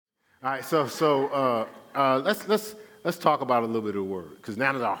All right, let's talk about a little bit of the word, because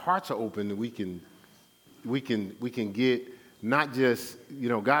now that our hearts are open, we can get not just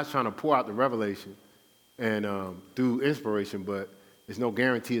God's trying to pour out the revelation and through inspiration, but there's no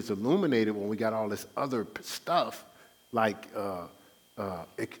guarantee it's illuminated when we got all this other stuff like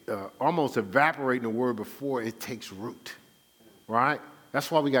almost evaporating the word before it takes root, right?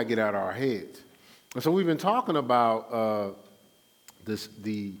 That's why we got to get out of our heads. And so we've been talking about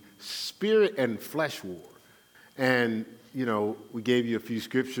the spirit and flesh war. And, we gave you a few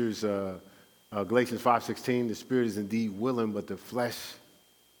scriptures, Galatians 5:16, the spirit is indeed willing, but the flesh,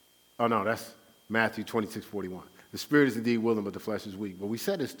 oh no, that's Matthew 26:41. The spirit is indeed willing, but the flesh is weak. But we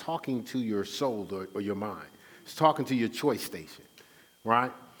said it's talking to your soul or your mind. It's talking to your choice station,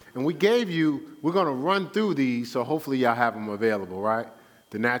 right? And we're going to run through these, so hopefully y'all have them available, right?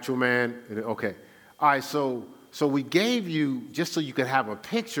 The natural man, okay. All right, so we gave you, just so you could have a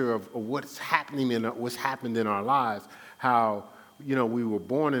picture of what's happening and what's happened in our lives, how, we were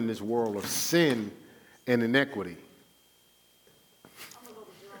born in this world of sin and inequity.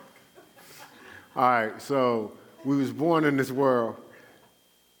 All right, so we was born in this world.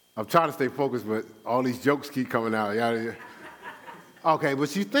 I'm trying to stay focused, but all these jokes keep coming out. Okay,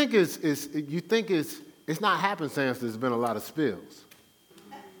 but you think it's not happenstance. There's been a lot of spills.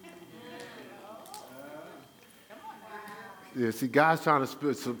 Yeah, see, God's trying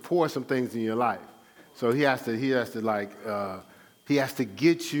to pour some things in your life, so He has to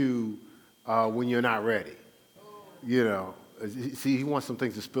get you when you're not ready. See, He wants some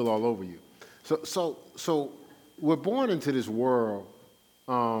things to spill all over you. So we're born into this world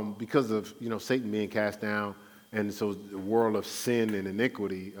because of Satan being cast down, and so the world of sin and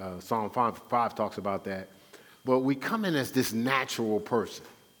iniquity. Psalm 5 talks about that. But we come in as this natural person.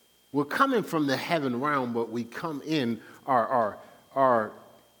 We're coming from the heaven realm, but we come in our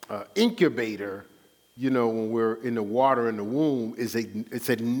incubator. When we're in the water in the womb, it's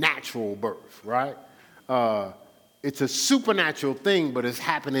a natural birth, right? It's a supernatural thing, but it's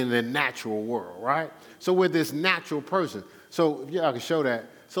happening in the natural world, right? So we're this natural person. So yeah, I can show that.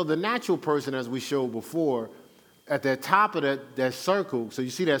 So the natural person, as we showed before, at the top of that circle, so you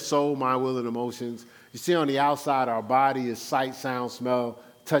see that soul, mind, will, and emotions. You see on the outside, our body is sight, sound, smell,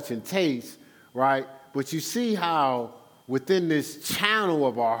 touch, and taste, right? But you see how within this channel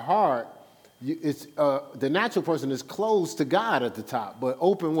of our heart, the natural person is closed to God at the top, but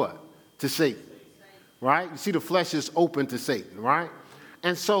open what? To Satan, right? You see the flesh is open to Satan, right?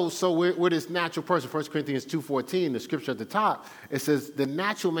 And so we're this natural person. 1 Corinthians 2:14, the scripture at the top, it says, the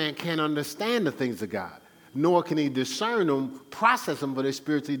natural man can't understand the things of God, nor can he discern them, process them, but they're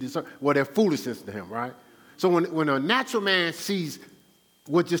spiritually discerned. Well, they're foolishness to him, right? So when a natural man sees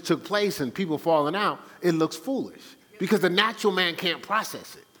what just took place and people falling out, it looks foolish because the natural man can't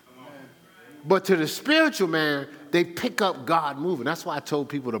process it. But to the spiritual man, they pick up God moving. That's why I told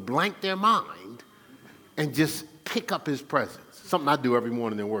people to blank their mind and just pick up His presence. Something I do every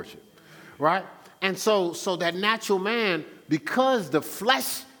morning in worship, right? And so that natural man, because the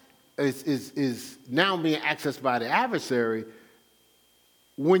flesh is now being accessed by the adversary,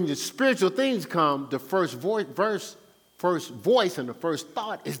 when the spiritual things come, the first voice and the first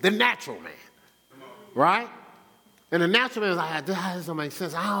thought is the natural man, right? And the natural man is like, that doesn't make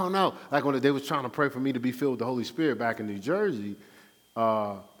sense. I don't know. Like when they was trying to pray for me to be filled with the Holy Spirit back in New Jersey,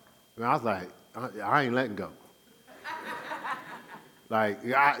 I was like, I ain't letting go. Like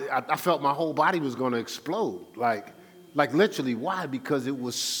I felt my whole body was going to explode. Like literally, why? Because it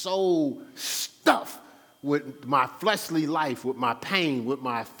was so stuffed with my fleshly life, with my pain, with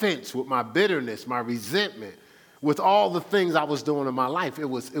my offense, with my bitterness, my resentment, with all the things I was doing in my life. I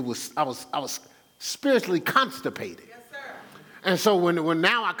was spiritually constipated. Yes, sir. And so when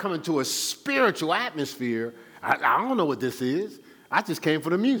now I come into a spiritual atmosphere, I don't know what this is. I just came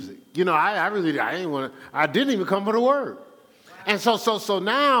for the music. I didn't even come for the word. And so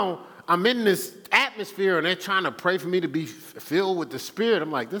now I'm in this atmosphere and they're trying to pray for me to be filled with the Spirit.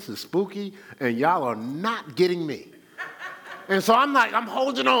 I'm like, this is spooky and y'all are not getting me. And so I'm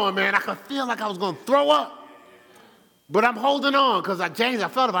holding on, man. I could feel like I was going to throw up. But I'm holding on because James, I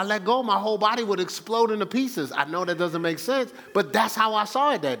felt if I let go, my whole body would explode into pieces. I know that doesn't make sense, but that's how I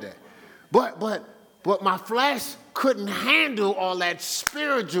saw it that day. But my flesh couldn't handle all that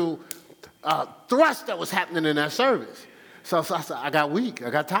spiritual thrust that was happening in that service. So I got weak. I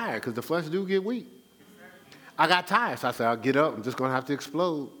got tired because the flesh do get weak. I got tired. So I said, I'll get up. I'm just going to have to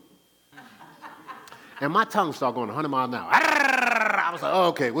explode. And my tongue started going 100 miles an hour. I was like, oh,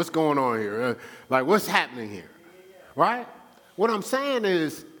 okay, what's going on here? Like, what's happening here? Right? What I'm saying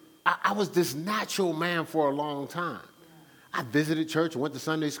is, I was this natural man for a long time. I visited church, went to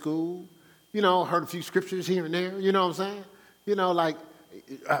Sunday school, heard a few scriptures here and there, you know what I'm saying?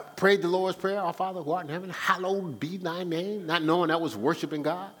 Prayed the Lord's Prayer, Our Father who art in heaven, hallowed be thy name, not knowing that was worshiping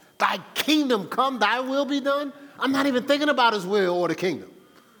God. Thy kingdom come, thy will be done. I'm not even thinking about his will or the kingdom.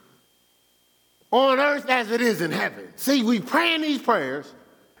 On earth as it is in heaven. See, we praying these prayers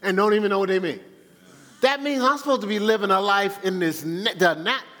and don't even know what they mean. That means I'm supposed to be living a life in this, I'm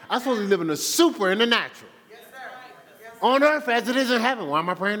supposed to be living the super in the natural. Yes, sir. Yes, sir. On earth as it is in heaven. Why am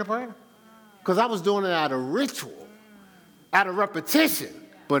I praying the prayer? Because I was doing it out of ritual, out of repetition,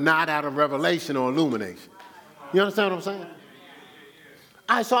 but not out of revelation or illumination. You understand what I'm saying?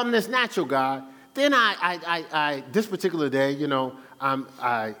 All right, so I'm this natural guy. Then I this particular day,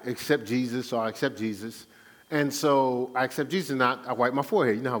 I accept Jesus, so I accept Jesus. And so I accept Jesus and I wipe my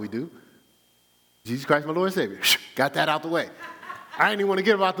forehead. You know how we do. Jesus Christ, my Lord and Savior. Got that out the way. I didn't even want to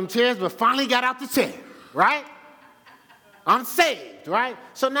get about them chairs, but finally got out the chair, right? I'm saved, right?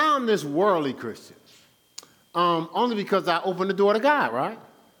 So now I'm this worldly Christian. Only because I opened the door to God, right?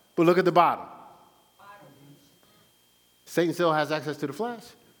 But look at the bottom. Satan still has access to the flesh.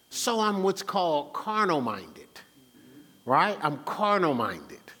 So I'm what's called carnal-minded, right? I'm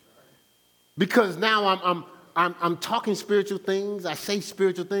carnal-minded. Because now I'm talking spiritual things, I say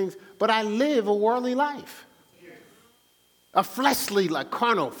spiritual things, but I live a worldly life. A fleshly, like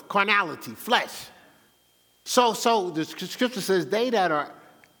carnality, flesh. So the scripture says, they that are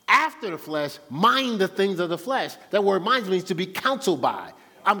after the flesh mind the things of the flesh. That word mind means to be counseled by.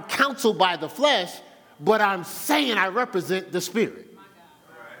 I'm counseled by the flesh, but I'm saying I represent the spirit.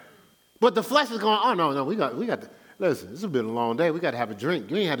 But the flesh is going, oh, no, we got to, listen, this has been a long day. We got to have a drink.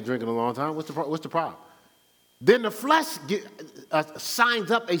 You ain't had a drink in a long time. What's the problem? Then the flesh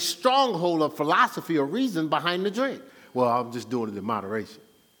signs up a stronghold of philosophy or reason behind the drink. Well, I'm just doing it in moderation.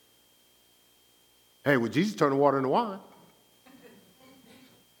 Hey, when Jesus turned the water into wine,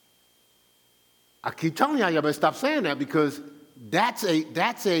 I keep telling y'all better stop saying that, because that's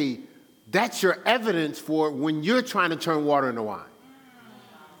your evidence for when you're trying to turn water into wine.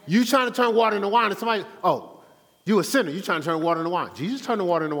 You trying to turn water into wine, and somebody, oh, you a sinner, you trying to turn water into wine. Jesus turned the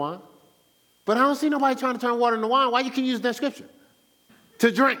water into wine. But I don't see nobody trying to turn water into wine. Why you keep using that scripture?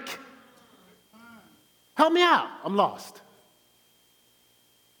 To drink. Help me out. I'm lost.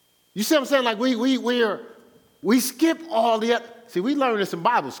 You see what I'm saying? Like we skip all the other. See, we learned this in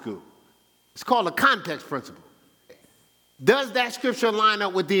Bible school. It's called the context principle. Does that scripture line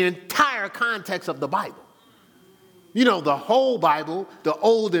up with the entire context of the Bible? The whole Bible, the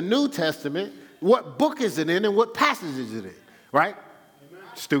Old and New Testament, what book is it in and what passage is it in, right? Amen.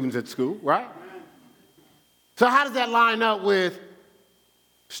 Students at school, right? Amen. So how does that line up with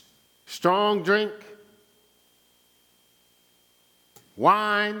strong drink,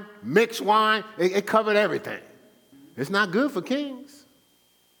 wine, mixed wine? It covered everything. It's not good for kings.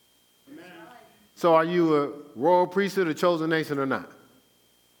 Amen. So are you a royal priesthood, a chosen nation or not?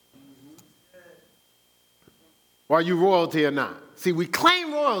 Or are you royalty or not? See, we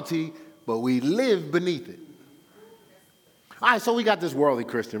claim royalty, but we live beneath it. All right, so we got this worldly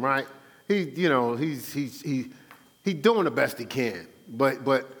Christian, right? He's doing the best he can, but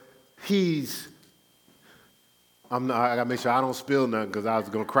I gotta make sure I don't spill nothing, because I was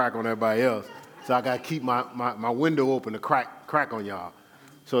gonna crack on everybody else. So I gotta keep my window open to crack on y'all.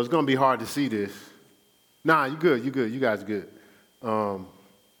 So it's gonna be hard to see this. Nah, you good, you guys are good.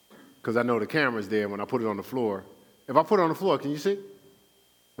 Because I know the camera's there when I put it on the floor. If I put it on the floor, can you see?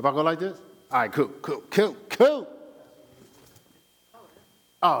 If I go like this? All right, cool.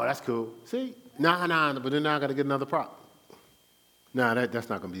 Oh, that's cool. See? Nah, but then now I got to get another prop. Nah, that's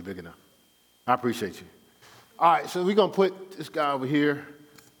not going to be big enough. I appreciate you. All right, so we're going to put this guy over here.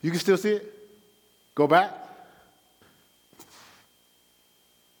 You can still see it? Go back.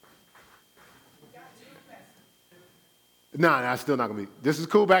 Nah, still not going to be. This is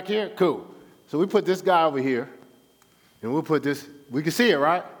cool back here? Cool. So we put this guy over here, and we'll put this, we can see it,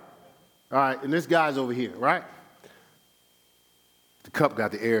 right? All right, and this guy's over here, right? The cup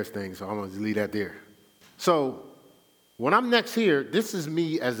got the airs thing, so I'm going to leave that there. So when I'm next here, this is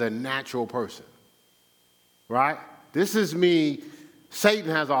me as a natural person, right? This is me. Satan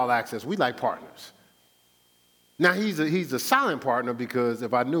has all access. We like partners. Now, he's a silent partner, because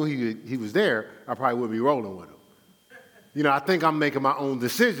if I knew he was there, I probably wouldn't be rolling with him. I think I'm making my own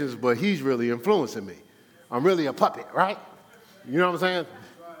decisions, but he's really influencing me. I'm really a puppet, right? You know what I'm saying?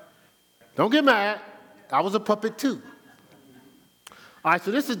 Don't get mad. I was a puppet too. All right,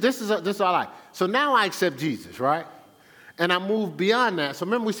 so this is all right. So now I accept Jesus, right? And I move beyond that. So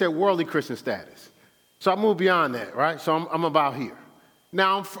remember we said worldly Christian status. So I move beyond that, right? So I'm about here.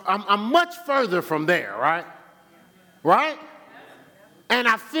 Now I'm much further from there, right? right? And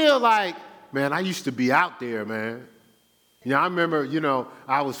I feel like, man, I used to be out there, man. I remember,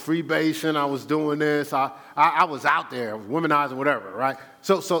 I was freebasing, I was doing this, I was out there, womanizing, whatever, right?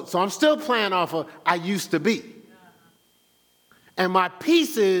 So I'm still playing off of I used to be. And my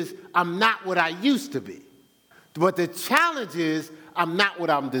piece is I'm not what I used to be. But the challenge is I'm not what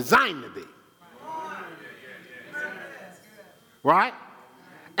I'm designed to be. Right?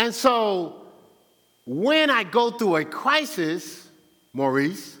 And so when I go through a crisis,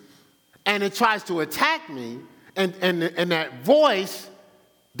 Maurice, and it tries to attack me, and that voice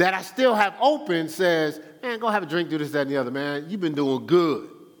that I still have open says, man, go have a drink, do this, that, and the other, man. You've been doing good.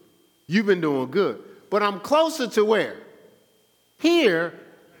 You've been doing good. But I'm closer to where? Here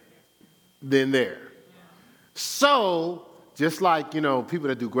than there. So, just like, people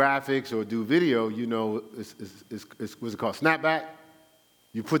that do graphics or do video, it's what's it called, snapback?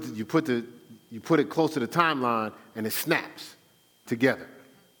 You put it close to the timeline and it snaps together.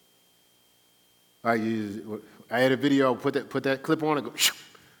 All right, I had a video, put that clip on and go, shoo.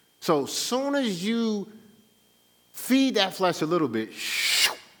 So soon as you feed that flesh a little bit,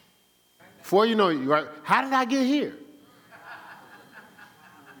 shoo, before you know it, right, how did I get here?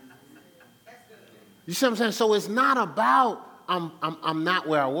 You see what I'm saying? So it's not about I'm not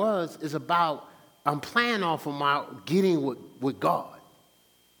where I was. It's about I'm playing off of my getting with God,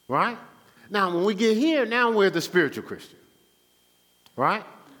 right? Now, when we get here, now we're the spiritual Christian, right?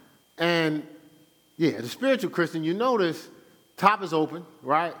 And, the spiritual Christian, you notice top is open,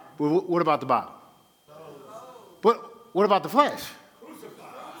 right? But what about the bottom? But what about the flesh? Crucified.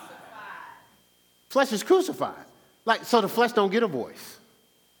 Flesh is crucified. So the flesh don't get a voice.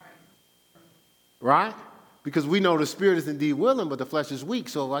 Right? Because we know the spirit is indeed willing, but the flesh is weak.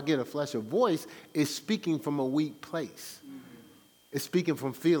 So if I get a flesh a voice, it's speaking from a weak place. It's speaking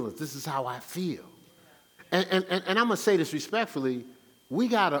from feelings. This is how I feel. And I'm going to say this respectfully. We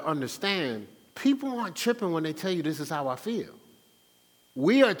got to understand, people aren't tripping when they tell you this is how I feel.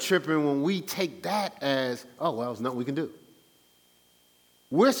 We are tripping when we take that as, oh, well, there's nothing we can do.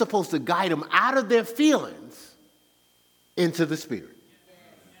 We're supposed to guide them out of their feelings into the spirit.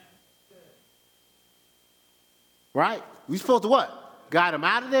 Right? We're supposed to what? Guide them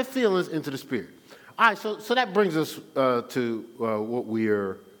out of their feelings into the spirit. All right, so that brings us to what we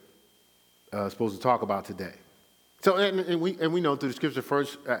are supposed to talk about today. So, and we know through the scripture, 1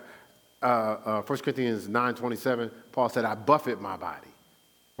 Corinthians 9:27, Paul said, I buffet my body.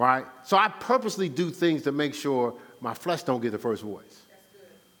 Right? So I purposely do things to make sure my flesh don't get the first voice. That's good.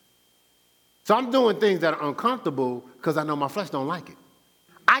 So I'm doing things that are uncomfortable because I know my flesh don't like it.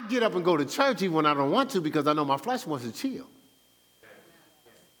 I get up and go to church even when I don't want to because I know my flesh wants to chill.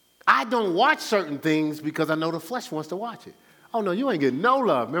 I don't watch certain things because I know the flesh wants to watch it. Oh, no, you ain't getting no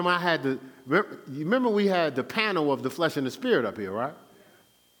love. Remember we had the panel of the flesh and the spirit up here, right?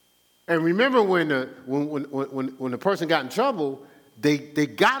 And remember when the person got in trouble, they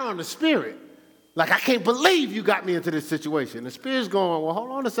got on the spirit. Like, I can't believe you got me into this situation. The spirit's going, well,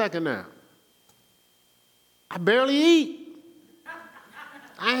 hold on a second now. I barely eat.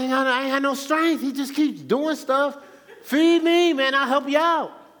 I ain't got no strength. He just keeps doing stuff. Feed me, man. I'll help you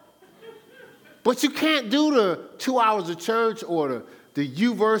out. But you can't do the 2 hours of church or the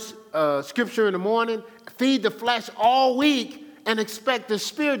U-verse scripture in the morning, feed the flesh all week, and expect the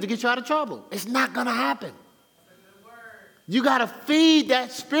spirit to get you out of trouble. It's not going to happen. You got to feed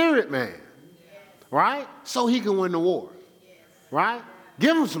that spirit, man. Right? So he can win the war. Right?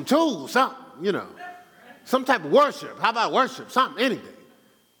 Give him some tools, something, Some type of worship. How about worship? Something, anything.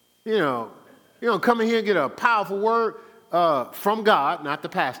 Come in here and get a powerful word from God, not the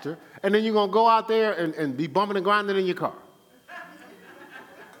pastor, and then you're going to go out there and be bumping and grinding in your car.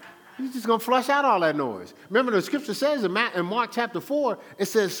 You're just going to flush out all that noise. Remember, the scripture says in Mark chapter 4, it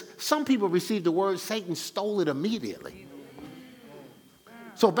says, some people received the word, Satan stole it immediately.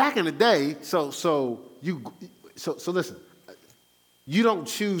 So back in the day, so listen, you don't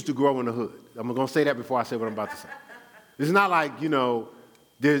choose to grow in the hood. I'm going to say that before I say what I'm about to say. It's not like,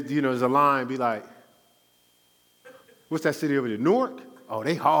 there's a line, be like, what's that city over there? Newark? Oh,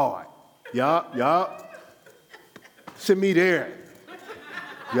 they hard. Yup. Send me there.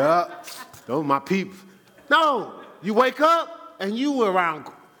 Yup. Those are my peeps. No, you wake up and you around,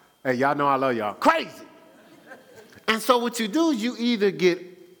 hey, y'all know I love y'all. Crazy. And so what you do is you either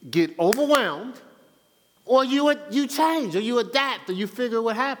get overwhelmed or you change or you adapt or you figure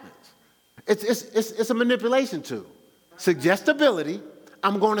what happens. It's a manipulation tool. Suggestibility.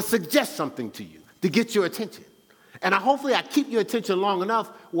 I'm going to suggest something to you to get your attention. And hopefully I keep your attention long enough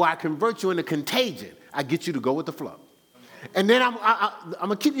where I convert you into contagion. I get you to go with the flow. And then I'm going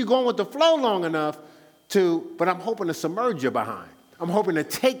to keep you going with the flow long enough but I'm hoping to submerge your behind. I'm hoping to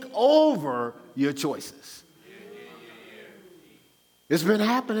take over your choices. It's been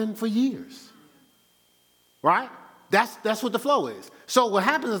happening for years, right? That's what the flow is. So what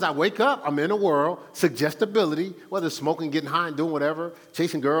happens is I wake up, I'm in a world, suggestibility, whether it's smoking, getting high, and doing whatever,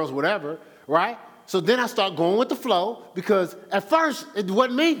 chasing girls, whatever, right? So then I start going with the flow because at first it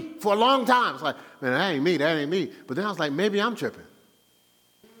wasn't me for a long time. It's like, man, that ain't me. But then I was like, maybe I'm tripping.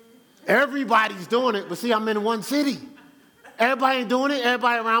 Everybody's doing it, but see, I'm in one city. Everybody ain't doing it,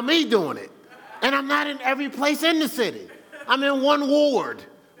 everybody around me doing it. And I'm not in every place in the city. I'm in one ward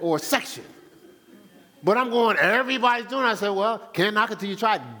or section. But I'm going, everybody's doing it. I said, well, can't knock it till you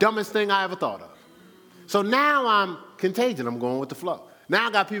try it. Dumbest thing I ever thought of. So now I'm contagion. I'm going with the flow. Now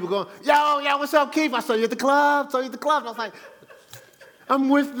I got people going, yo, what's up, Keith? I saw you at the club. And I was like, I'm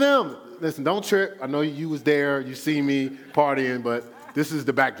with them. Listen, don't trip. I know you was there. You see me partying, but this is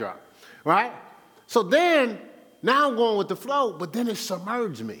the backdrop, right? So then, now I'm going with the flow, but then it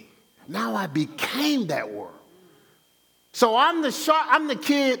submerged me. Now I became that world. So I'm the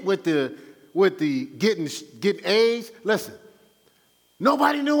kid with the getting A's. Listen,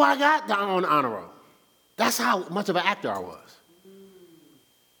 nobody knew I got down on the honor roll. That's how much of an actor I was.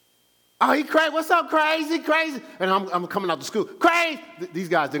 Oh, he crazy. What's up, crazy? And I'm coming out to school. Crazy. These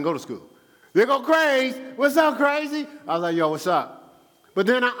guys didn't go to school. They go crazy. What's up, crazy? I was like, yo, what's up? But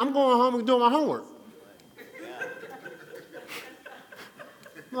then I'm going home and doing my homework.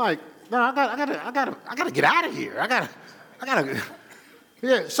 Like, no, I gotta get out of here. I gotta.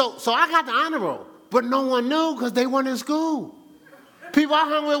 Yeah. So I got the honor roll, but no one knew because they weren't in school. People I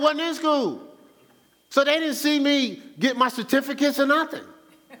hung with wasn't in school, so they didn't see me get my certificates or nothing.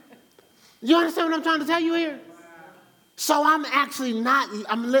 You understand what I'm trying to tell you here? So I'm actually not.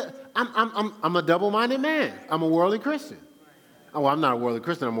 I'm a double-minded man. I'm a worldly Christian. Oh, well, I'm not a worldly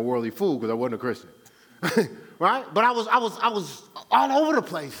Christian. I'm a worldly fool because I wasn't a Christian. Right? But I was all over the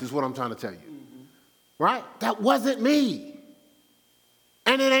place is what I'm trying to tell you. Right? That wasn't me.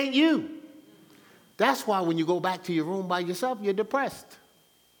 And it ain't you. That's why when you go back to your room by yourself, you're depressed.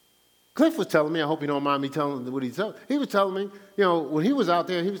 Cliff was telling me, I hope you don't mind me telling what he told. He was telling me, when he was out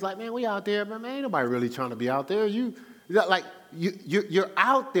there, he was like, man, we out there, but man, ain't nobody really trying to be out there. You're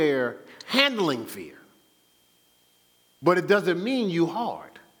out there handling fear. But it doesn't mean you hard.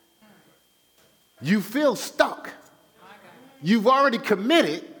 You feel stuck. You've already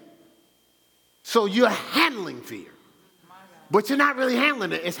committed, so you're handling fear. But you're not really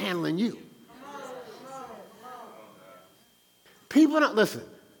handling it, it's handling you. People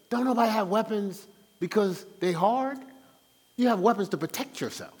don't nobody have weapons because they hard. You have weapons to protect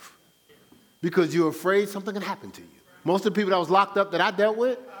yourself because you're afraid something can happen to you. Most of the people that was locked up that I dealt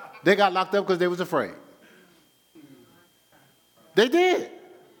with, they got locked up because they was afraid. They did.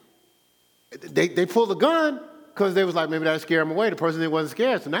 They pulled a gun because they was like, maybe that'll scare them away. The person that wasn't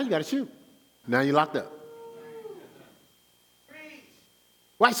scared, so now you got to shoot. Now you're locked up.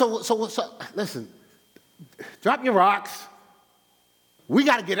 Right, so listen, drop your rocks. We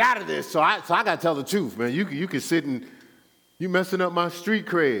got to get out of this, so I got to tell the truth, man. You can sit and, you messing up my street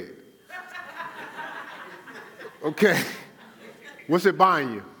cred. Okay, what's it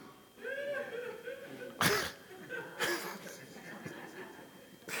buying you?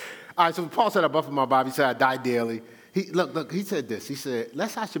 All right, so Paul said, I buffet my body. He said, I die daily. Look, he said this. He said,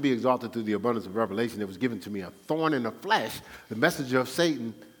 lest I should be exalted through the abundance of revelation, it was given to me a thorn in the flesh, the messenger of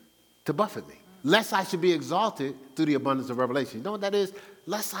Satan, to buffet me. Lest I should be exalted through the abundance of revelation. You know what that is?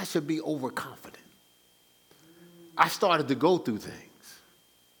 Lest I should be overconfident. I started to go through things.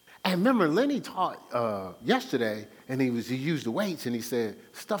 And remember, Lenny taught yesterday, and he used the weights, and he said,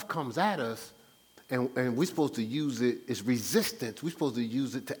 stuff comes at us, and we're supposed to use it as resistance. We're supposed to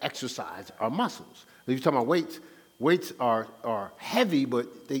use it to exercise our muscles. If you're talking about weights, weights are heavy, but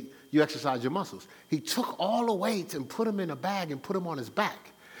you exercise your muscles. He took all the weights and put them in a bag and put them on his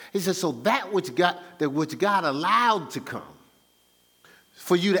back. He said, so that which God allowed to come,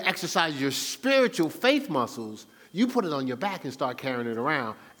 for you to exercise your spiritual faith muscles, you put it on your back and start carrying it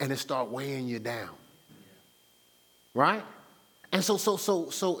around, and it start weighing you down. Right? And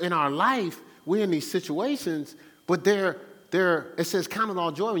so in our life, we're in these situations, but it says, count it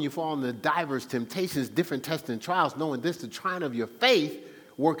all joy when you fall into diverse temptations, different tests and trials, knowing this, the trying of your faith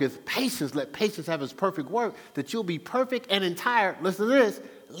worketh patience. Let patience have its perfect work, that you'll be perfect and entire, listen to this,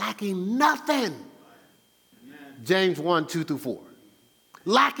 lacking nothing. Amen. James 1, 2-4.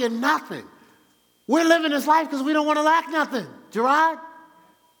 Lacking nothing. We're living this life because we don't want to lack nothing, Gerard.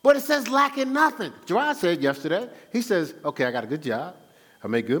 But it says lacking nothing. Gerard said yesterday, he says, okay, I got a good job. I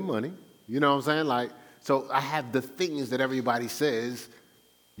make good money. You know what I'm saying? So I have the things that everybody says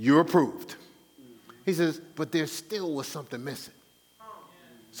you're approved. He says, but there still was something missing.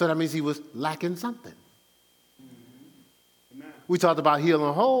 So that means he was lacking something. We talked about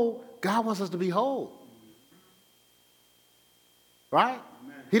healing whole. God wants us to be whole. Right?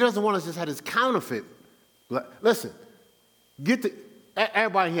 He doesn't want us to just have this counterfeit. Listen,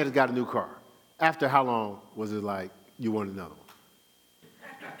 everybody here has got a new car. After how long was it like you wanted another one?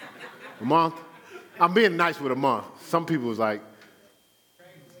 A month? I'm being nice with a month. Some people was like,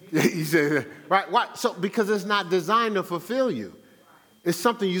 he said, right? Why? So because it's not designed to fulfill you. It's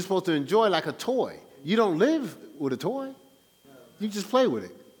something you're supposed to enjoy like a toy. You don't live with a toy. You just play with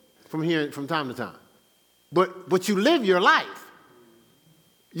it from time to time. But you live your life.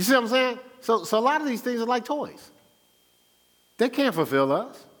 You see what I'm saying? So a lot of these things are like toys. They can't fulfill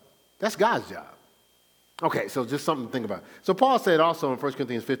us. That's God's job. Okay, so just something to think about. So Paul said also in 1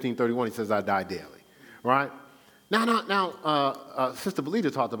 Corinthians 15:31, he says, I die daily. Right? Now, Sister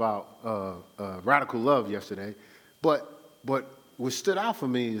Belita talked about radical love yesterday, but what stood out for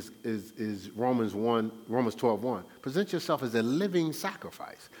me is Romans 12:1. Present yourself as a living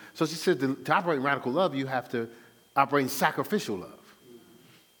sacrifice. So she said to operate in radical love, you have to operate in sacrificial love.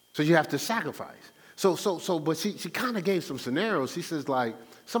 So you have to sacrifice. But she kind of gave some scenarios. She says, like,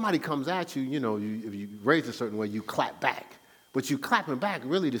 somebody comes at you, if you raise a certain way, you clap back. But you clapping back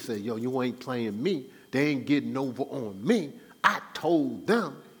really to say, yo, you ain't playing me. They ain't getting over on me. I told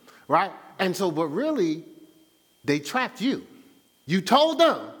them, right? And so, but really, they trapped you. You told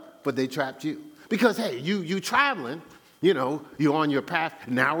them, but they trapped you. Because, hey, you traveling, you're on your path.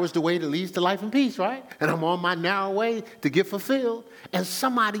 Narrow is the way that leads to life and peace, right? And I'm on my narrow way to get fulfilled. And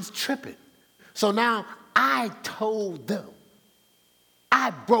somebody's tripping. So now I told them.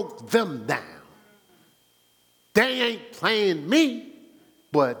 I broke them down. They ain't playing me,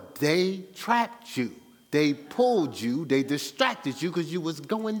 but they trapped you. They pulled you. They distracted you because you was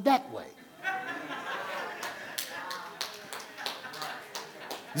going that way.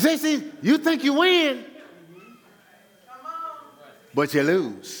 See, you think you win, but you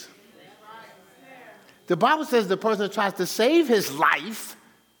lose. The Bible says the person that tries to save his life,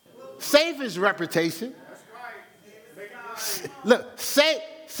 save his reputation, look,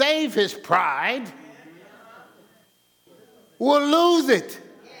 save his pride, will lose it.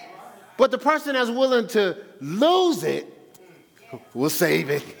 But the person that's willing to lose it will save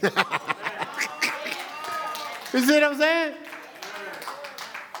it. You see what I'm saying?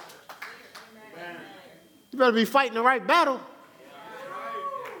 You better be fighting the right battle.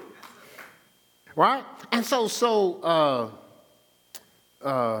 Right? And so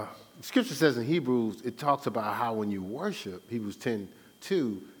Scripture says in Hebrews, it talks about how when you worship, Hebrews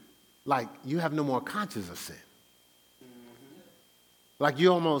 10:2, like you have no more conscience of sin. Like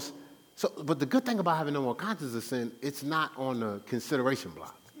you almost, but the good thing about having no more conscience of sin, it's not on the consideration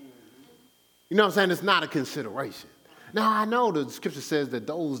block. You know what I'm saying? It's not a consideration. Now, I know the Scripture says that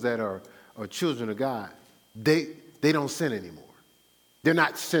those that are children of God, they don't sin anymore. They're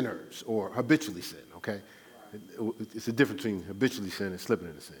not sinners or habitually sin, okay? It's a difference between habitually sin and slipping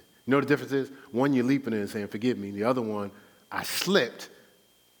into sin. You know what the difference is? One, you're leaping in and saying, forgive me. The other one, I slipped,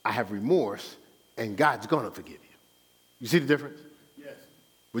 I have remorse, and God's going to forgive you. You see the difference? Yes.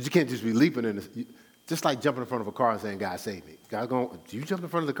 But you can't just be leaping in, just like jumping in front of a car and saying, God, save me. God's going, you jump in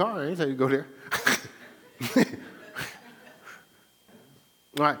front of the car, I ain't tell you to go there.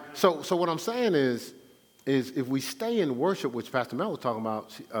 All right, so what I'm saying is if we stay in worship, which Pastor Mel was talking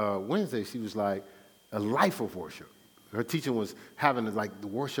about Wednesday, she was like, a life of worship. Her teaching was having like the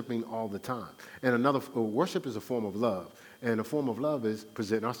worshiping all the time. And worship is a form of love. And a form of love is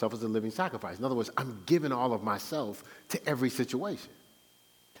presenting ourselves as a living sacrifice. In other words, I'm giving all of myself to every situation.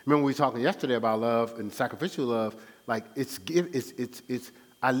 Remember we were talking yesterday about love and sacrificial love, like it's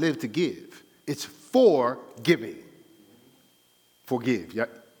I live to give. It's for giving. Forgive. Yeah.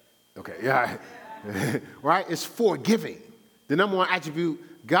 Okay. Yeah. Right? It's for giving. The number one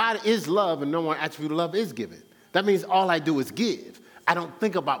attribute, God is love, and number one attribute of love is giving. That means all I do is give. I don't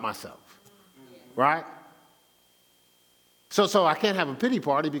think about myself. Right? So I can't have a pity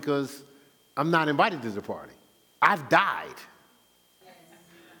party because I'm not invited to the party. I've died.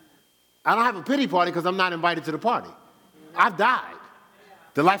 I don't have a pity party because I'm not invited to the party. I've died.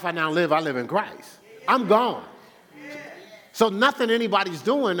 The life I now live, I live in Christ. I'm gone. So nothing anybody's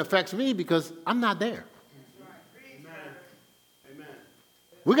doing affects me because I'm not there. Amen.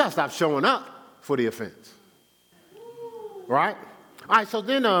 We got to stop showing up for the offense. Right? All right, so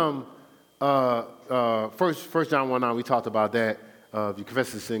then First John 1:9, we talked about that. If you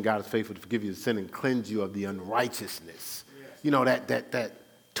confess your sin, God is faithful to forgive you the sin and cleanse you of the unrighteousness. Yes. You know, that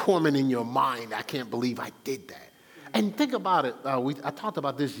torment in your mind, I can't believe I did that. And think about it. I talked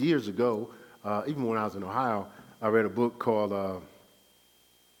about this years ago. even when I was in Ohio, I read a book called,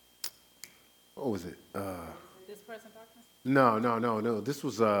 what was it? This Present Darkness? No. This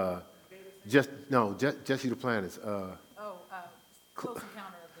was Jesse the Planets. Close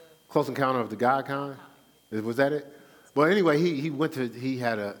Encounter of the... Close Encounter of the God Kind. Was that it? Well, anyway, he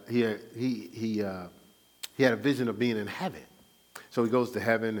had a vision of being in heaven. So he goes to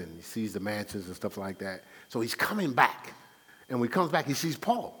heaven and he sees the mansions and stuff like that. So he's coming back. And when he comes back, he sees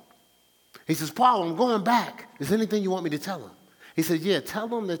Paul. He says, Paul, I'm going back. Is there anything you want me to tell him? He says, yeah, tell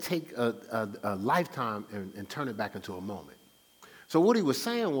them to take a lifetime and turn it back into a moment. So what he was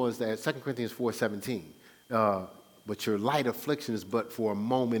saying was that 2 Corinthians 4:17, but your light affliction is but for a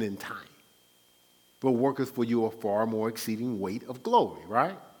moment in time, but worketh for you a far more exceeding weight of glory,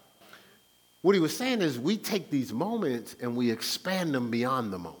 right? What he was saying is we take these moments and we expand them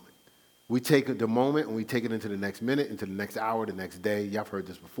beyond the moment. We take the moment and we take it into the next minute, into the next hour, the next day. Y'all have heard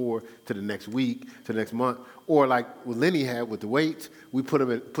this before, to the next week, to the next month. Or like what Lenny had with the weights, we put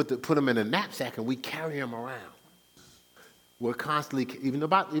them in a knapsack and we carry them around. We're constantly, even though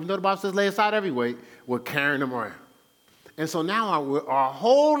the Bible says lay aside every weight, we're carrying them around. And so now our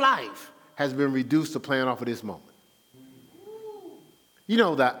whole life has been reduced to playing off of this moment. You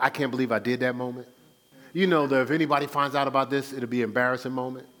know that I can't believe I did that moment. You know that if anybody finds out about this, it'll be an embarrassing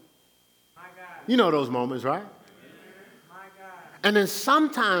moment. You know those moments, right? And then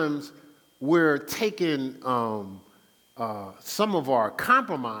sometimes we're taking some of our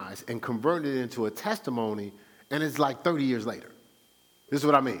compromise and converting it into a testimony, and it's like 30 years later. This is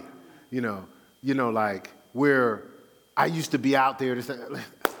what I mean. You know, like where I used to be out there,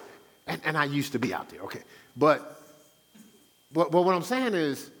 and I used to be out there, okay. But what I'm saying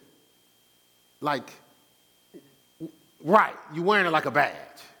is, like, right, you're wearing it like a badge.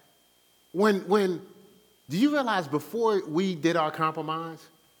 When do you realize before we did our compromise,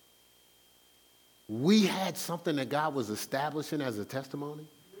 we had something that God was establishing as a testimony?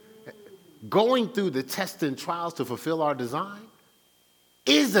 Going through the tests and trials to fulfill our design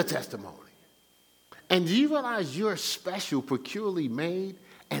is a testimony. And do you realize you're special, peculiarly made,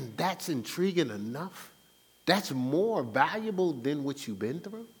 and that's intriguing enough? That's more valuable than what you've been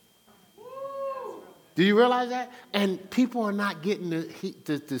through? Do you realize that? And people are not getting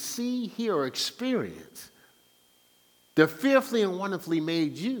to see, hear, or experience the fearfully and wonderfully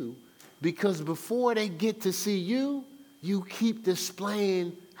made you, because before they get to see you, you keep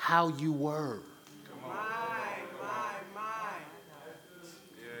displaying how you were.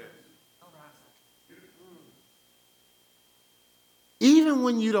 Even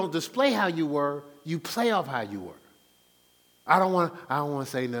when you don't display how you were, you play off how you were. I don't want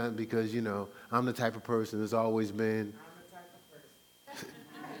to say nothing because, you know, I'm the type of person that's always been.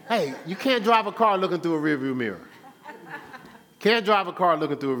 Hey, you can't drive a car looking through a rearview mirror. Can't drive a car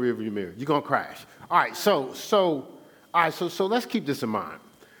looking through a rearview mirror. You're going to crash. All right, so let's keep this in mind.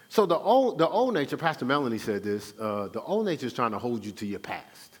 So the old nature, Pastor Melanie said this, the old nature is trying to hold you to your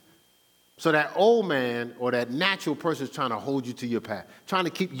past. So that old man or that natural person is trying to hold you to your past, trying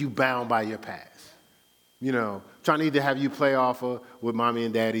to keep you bound by your past. You know, trying to either have you play off of what mommy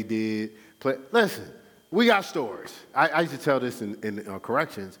and daddy did. Listen, we got stories. I used to tell this in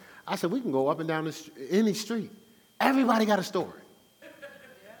corrections. I said, we can go up and down any street. Everybody got a story.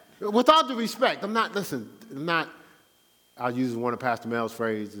 With all due respect, I'll use one of Pastor Mel's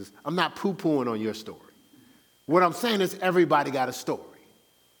phrases, I'm not poo-pooing on your story. What I'm saying is everybody got a story.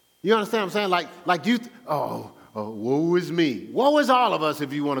 You understand what I'm saying? Like you, woe is me. Woe is all of us,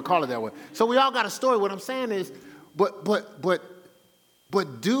 if you want to call it that way. So we all got a story. What I'm saying is, but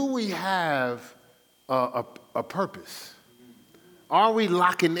do we have a purpose? Are we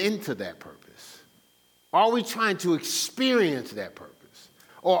locking into that purpose? Are we trying to experience that purpose?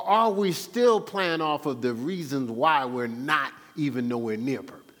 Or are we still playing off of the reasons why we're not even nowhere near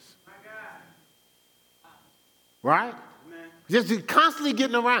purpose? Right? Just constantly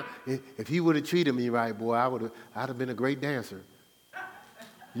getting around. If he would have treated me right, boy, I'd have been a great dancer.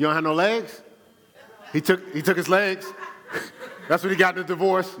 You don't have no legs? He took his legs. That's what he got in the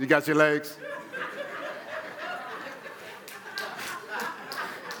divorce. You got your legs.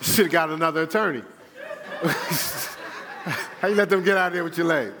 You should have got another attorney. How you let them get out of there with your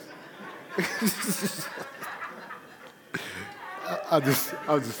legs? I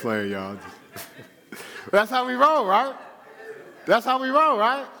was just playing, y'all. That's how we roll, right? That's how we roll,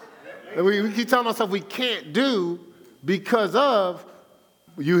 right? And we keep telling ourselves we can't do because of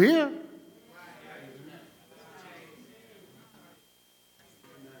you here.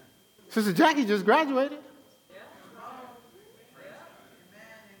 Sister Jackie just graduated.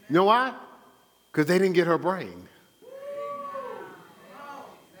 You know why? Because they didn't get her brain.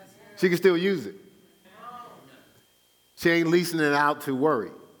 She can still use it. She ain't leasing it out to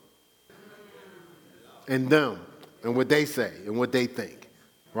worry. And them, and what they say, and what they think,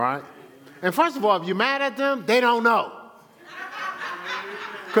 right? And first of all, if you're mad at them, they don't know.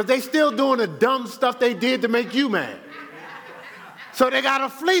 Because they still doing the dumb stuff they did to make you mad. So they got a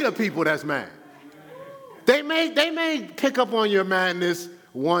fleet of people that's mad. They may pick up on your madness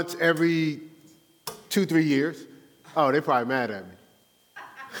once every 2-3 years. Oh, they probably mad at me.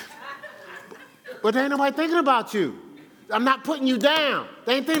 But there ain't nobody thinking about you. I'm not putting you down.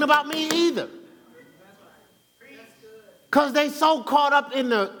 They ain't thinking about me either. Because they so caught up in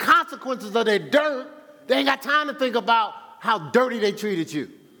the consequences of their dirt, they ain't got time to think about how dirty they treated you.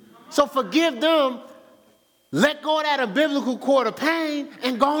 So forgive them, let go of that umbilical cord of pain,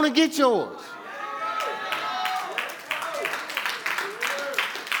 and go on and get yours.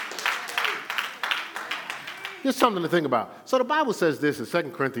 Here's something to think about. So the Bible says this in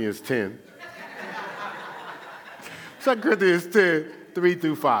 2 Corinthians 10. 2 Corinthians 10,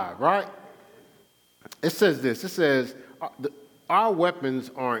 3-5, right? It says this. It says, our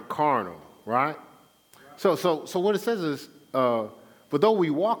weapons aren't carnal, right? So what it says is, but though we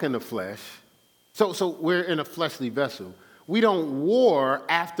walk in the flesh, so we're in a fleshly vessel, we don't war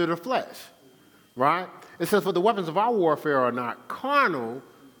after the flesh, right? It says, for the weapons of our warfare are not carnal,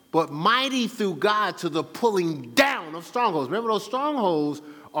 but mighty through God to the pulling down of strongholds. Remember, those strongholds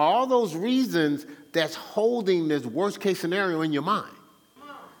are all those reasons that's holding this worst case scenario in your mind,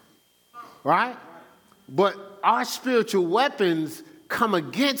 right? But our spiritual weapons come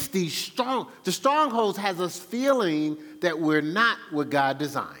against the strongholds has us feeling that we're not what God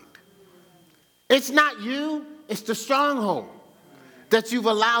designed. It's not you, it's the stronghold that you've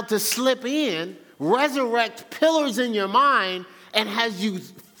allowed to slip in, resurrect pillars in your mind, and has you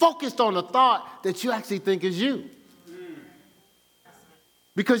focused on a thought that you actually think is you.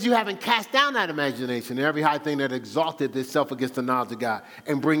 Because you haven't cast down that imagination and every high thing that exalted itself against the knowledge of God,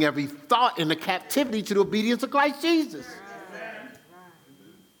 and bring every thought into captivity to the obedience of Christ Jesus.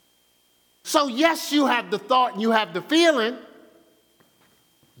 So yes, you have the thought and you have the feeling.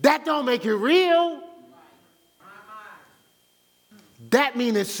 That don't make it real. That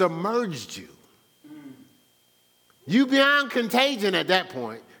means it submerged you. You beyond contagion at that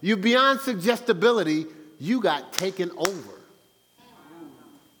point. You beyond suggestibility. You got taken over.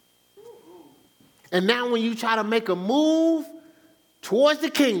 And now when you try to make a move towards the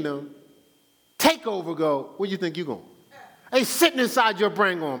kingdom, take over, go, where you think you're going? Hey, sitting inside your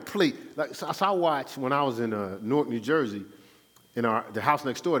brain going, please. So I watched when I was in Newark, New Jersey, in the house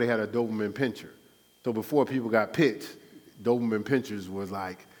next door, they had a Doberman Pinscher. So before people got pits, Doberman Pinschers was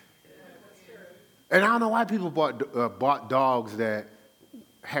like, and I don't know why people bought dogs that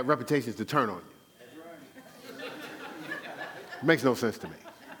had reputations to turn on you. Makes no sense to me.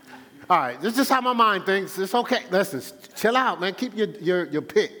 All right, this is how my mind thinks. It's okay. Listen, chill out, man. Keep your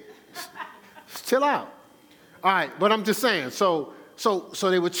pit. Chill out. All right, but I'm just saying. So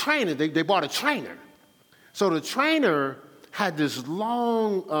they were training. They bought a trainer. So the trainer had this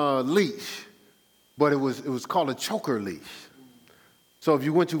long leash, but it was called a choker leash. So if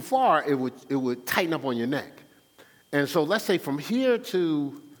you went too far, it would tighten up on your neck. And so let's say from here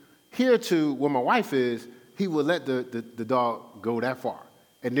to where my wife is, he would let the dog go that far.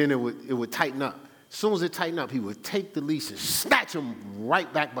 And then it would tighten up. As soon as it tightened up, he would take the leash and snatch him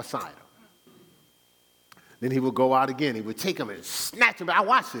right back beside him. Then he would go out again. He would take him and snatch him. I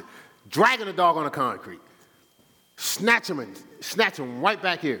watched it, dragging the dog on the concrete. Snatch him right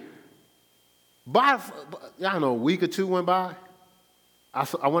back here. I don't know, a week or two went by.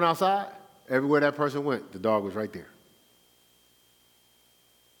 I went outside. Everywhere that person went, the dog was right there.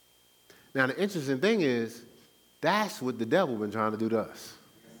 Now, the interesting thing is, that's what the devil been trying to do to us.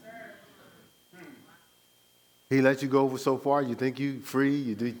 He let you go for so far, you think you free,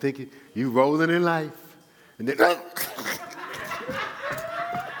 you think you rolling in life. And then,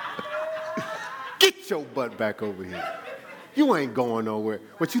 get your butt back over here. You ain't going nowhere.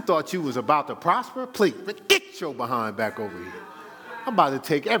 What you thought you was about to prosper, please, but get your behind back over here. I'm about to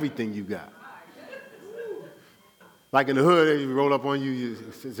take everything you got. Like in the hood, they roll up on you.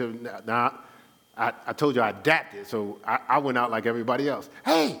 Nah, I told you I adapted, so I went out like everybody else.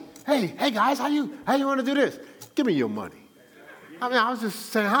 Hey guys, how you want to do this? Give me your money. I mean, I was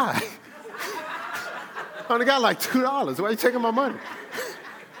just saying hi. I only got like $2. Why are you taking my money?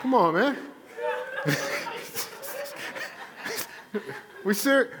 Come on, man.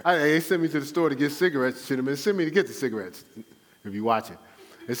 They sent me to the store to get cigarettes. Should have been sent me to get the cigarettes. If you're watching,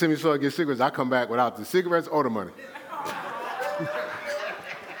 they sent me to the store to get cigarettes. I come back without the cigarettes or the money.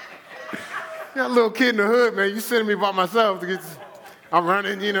 Got a little kid in the hood, man. You sending me by myself to get. I'm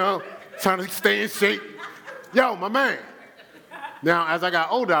running, trying to stay in shape. Yo, my man. Now, as I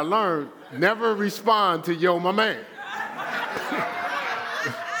got older, I learned never respond to yo, my man.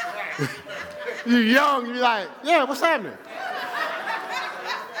 You young, you like, yeah, what's happening?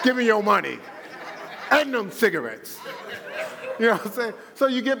 Give me your money and them cigarettes. You know what I'm saying? So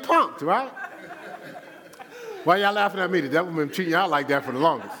you get punked, right? Why y'all laughing at me? The devil been treating y'all like that for the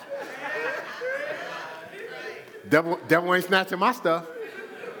longest. Devil ain't snatching my stuff.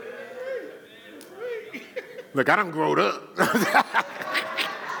 Look, I done growed up.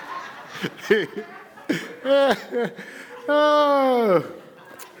 Oh.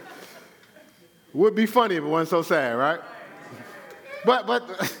 Would be funny if it wasn't so sad, right?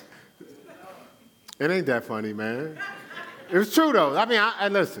 But it ain't that funny, man. It was true though. I mean, I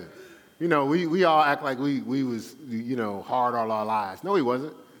listen. We all act like we was hard all our lives. No, he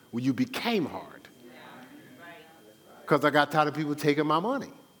wasn't. Well, you became hard. Because I got tired of people taking my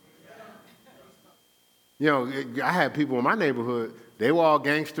money. I had people in my neighborhood. They were all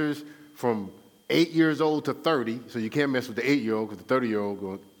gangsters from 8 years old to 30. So you can't mess with the 8-year-old because the 30-year-old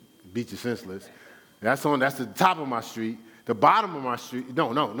going to beat you senseless. That's the top of my street. The bottom of my street,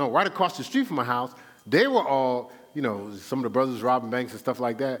 no, right across the street from my house, they were all, some of the brothers robbing banks and stuff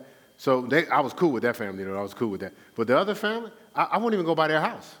like that. So I was cool with that family, I was cool with that. But the other family, I wouldn't even go by their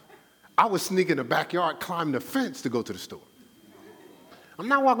house. I would sneak in the backyard, climb the fence to go to the store. I'm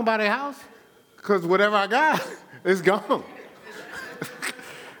not walking by their house because whatever I got is gone.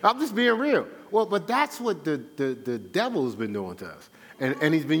 I'm just being real. Well, but that's what the devil's been doing to us.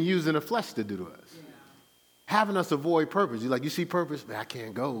 And he's been using the flesh to do to us. Having us avoid purpose. You see purpose, man, I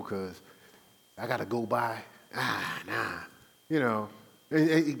can't go because I got to go by.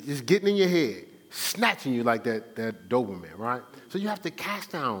 It's getting in your head, snatching you like that Doberman, right? So you have to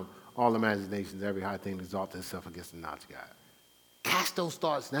cast down all imaginations, every high thing that exalts itself against the knowledge of God. Cast those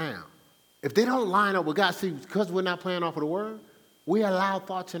thoughts down. If they don't line up with God, see, because we're not playing off of the word, we allow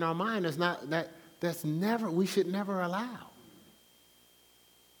thoughts in our mind we should never allow.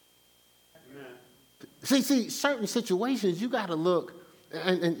 See, certain situations you got to look,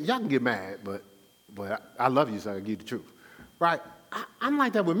 and y'all can get mad, but I love you, so I can give you the truth, right? I'm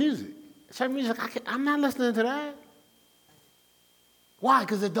like that with music. Certain music, I'm not listening to that. Why?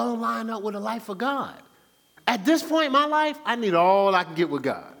 Because it don't line up with the life of God. At this point in my life, I need all I can get with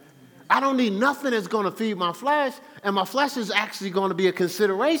God. I don't need nothing that's going to feed my flesh, and my flesh is actually going to be a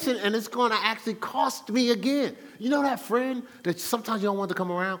consideration, and it's going to actually cost me again. You know that friend that sometimes you don't want to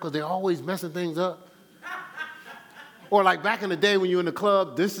come around because they're always messing things up? Or like back in the day when you're in the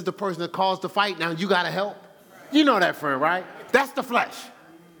club, this is the person that caused the fight, now you got to help. You know that friend, right? That's the flesh.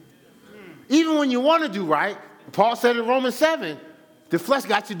 Even when you want to do right, Paul said in Romans 7, the flesh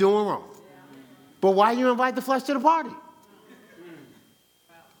got you doing wrong. But why you invite the flesh to the party?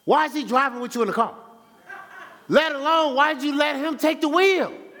 Why is he driving with you in the car? Let alone, why did you let him take the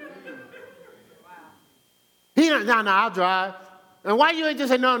wheel? He don't, no, I'll drive. And why you ain't just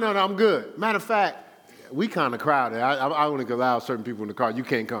say, no, I'm good. Matter of fact, we kind of crowded. I only allow certain people in the car. You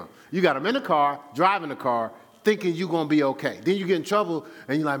can't come. You got them in the car, driving the car, thinking you're going to be okay. Then you get in trouble,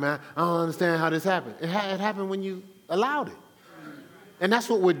 and you're like, man, I don't understand how this happened. It happened when you allowed it. And that's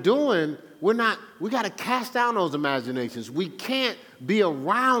what we're doing. We got to cast down those imaginations. We can't be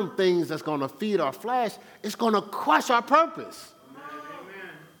around things that's going to feed our flesh. It's going to crush our purpose.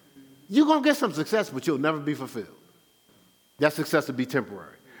 You're going to get some success, but you'll never be fulfilled. That success will be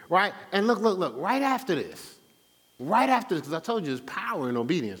temporary, right? And look, right after this, because I told you there's power in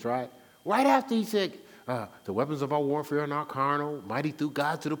obedience, right? Right after he said, the weapons of our warfare are not carnal, mighty through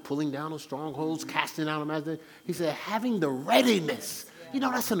God to the pulling down of strongholds, casting down imagination. He said, having the readiness.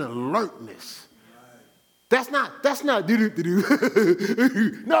 That's an alertness. That's not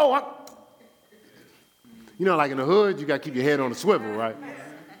do-do-do-do. No, like in the hood, you got to keep your head on a swivel, right?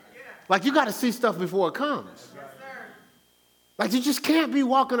 Like you got to see stuff before it comes. Like you just can't be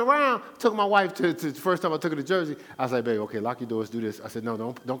walking around. Took my wife to the first time I took her to Jersey. I said, babe, okay, lock your doors, do this. I said, no,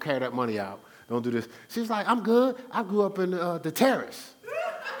 don't carry that money out. Don't do this. She's like, I'm good. I grew up in the Terrace.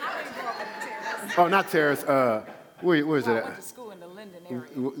 Oh, not Terrace. Where is it at? I went to school in the Linden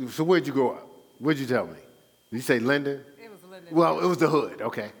area. So where'd you grow up? What'd you tell me? Did you say Linden? It was Linden. Well, it was the hood,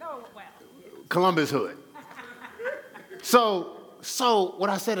 okay. No, well. Columbus hood. So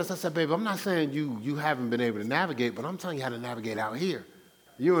what I said is, babe, I'm not saying you haven't been able to navigate, but I'm telling you how to navigate out here.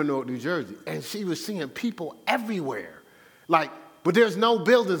 You're in Newark, New Jersey. And she was seeing people everywhere. But there's no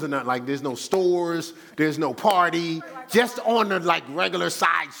buildings or nothing. Like, there's no stores, there's no party, just on the, regular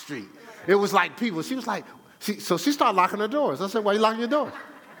side street. It was like people. She was like, so she started locking her doors. I said, why are you locking your doors?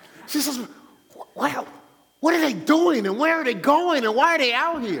 She says, well, What are they doing and where are they going and why are they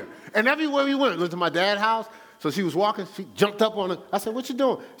out here? And everywhere we went, looked at my dad's house. So she was walking, she jumped up on it. I said, what you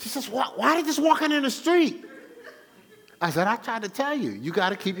doing? She says, why are they just walking in the street? I said, I tried to tell you, you got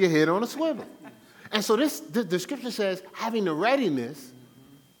to keep your head on a swivel. And so the scripture says, having the readiness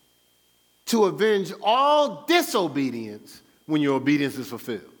to avenge all disobedience when your obedience is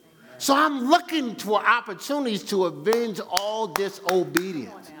fulfilled. So I'm looking for opportunities to avenge all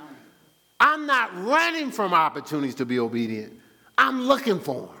disobedience. I'm not running from opportunities to be obedient. I'm looking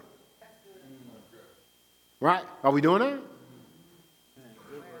for them. Right? Are we doing that?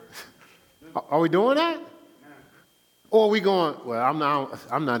 Are we doing that? Or are we going, well,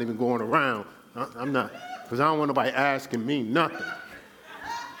 I'm not even going around. I'm not, because I don't want nobody asking me nothing.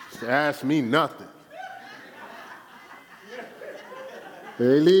 Ask me nothing. Did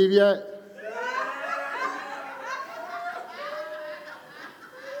they leave yet?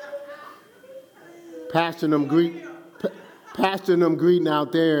 Pastor and them greeting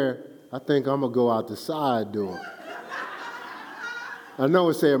out there. I think I'm going to go out the side door. I know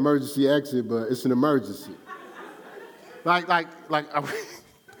it say emergency exit, but it's an emergency. Like,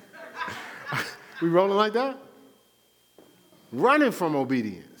 we rolling like that? Running from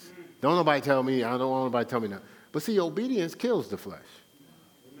obedience. Don't nobody tell me, I don't want nobody to tell me that. But see, obedience kills the flesh.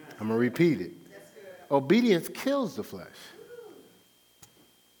 I'm going to repeat it. Obedience kills the flesh.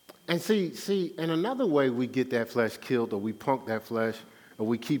 And see, in another way we get that flesh killed, or we punk that flesh, or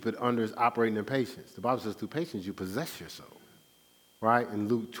we keep it under is operating in patience. The Bible says through patience you possess your soul, right? In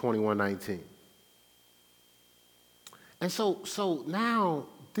Luke 21:19. And so now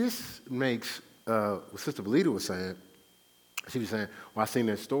this makes, what Sister Belita was saying, she was saying, well, I seen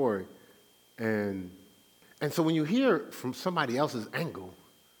that story. And so when you hear from somebody else's angle,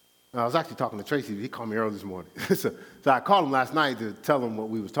 I was actually talking to Tracy. He called me early this morning. so I called him last night to tell him what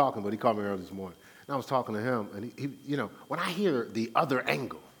we was talking, but he called me early this morning. And I was talking to him, and he you know, when I hear the other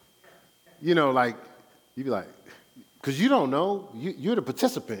angle, you know, like, you be like, because you don't know, you're the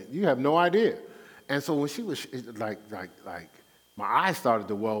participant. You have no idea. And so when she was, like, my eyes started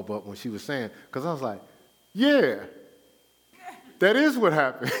to well up when she was saying, because I was like, yeah, that is what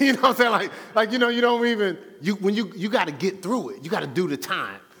happened. You know what I'm saying? Like you know, you don't even, when you got to get through it. You got to do the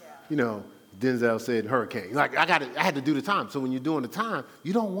time. You know, Denzel said hurricane. Like, I had to do the time. So when you're doing the time,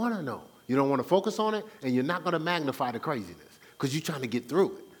 you don't want to know. You don't want to focus on it, and you're not going to magnify the craziness because you're trying to get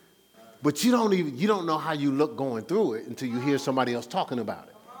through it. But you don't know how you look going through it until you hear somebody else talking about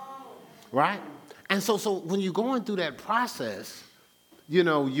it. Right? And so when you're going through that process, you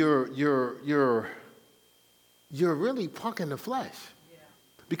know, you're really punking the flesh.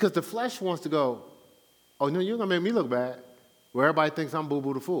 Because the flesh wants to go, oh, no, you're going to make me look bad. Where everybody thinks I'm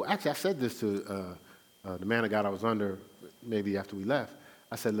boo-boo the fool. Actually, I said this to the man of God I was under maybe after we left.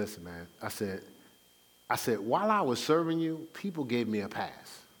 I said, listen, man. I said, while I was serving you, people gave me a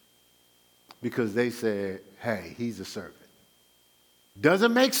pass. Because they said, hey, he's a servant.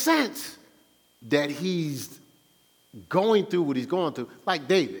 Doesn't make sense that he's going through what he's going through. Like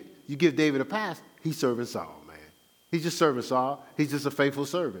David. You give David a pass, he's serving Saul, man. He's just serving Saul. He's just a faithful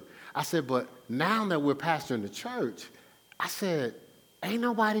servant. I said, but now that we're pastoring the church, I said, ain't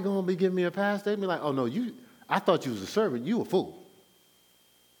nobody going to be giving me a pass. They'd be like, oh, no, I thought you was a servant. You a fool.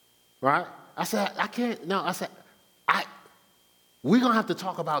 Right? I said, I can't. No, I said, we're going to have to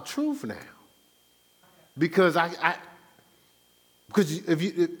talk about truth now. Because I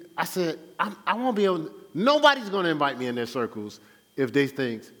said, I won't be able, nobody's going to invite me in their circles if they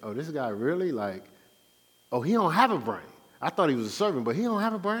think, oh, this guy really like, oh, he don't have a brain. I thought he was a servant, but he don't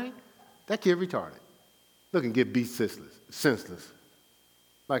have a brain? That kid retarded. Look and get beat senseless,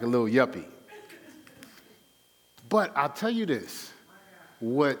 like a little yuppie. But I'll tell you this,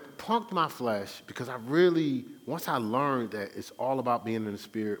 what punked my flesh, because once I learned that it's all about being in the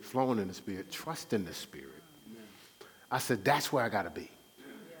Spirit, flowing in the Spirit, trusting the Spirit, I said, that's where I got to be.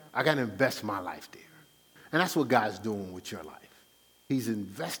 I got to invest my life there. And that's what God's doing with your life. He's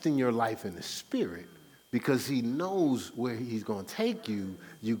investing your life in the Spirit because he knows where he's going to take you.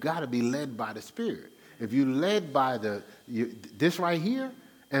 You got to be led by the Spirit. If you're led by this right here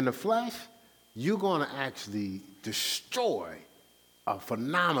and the flesh, you're going to actually destroy a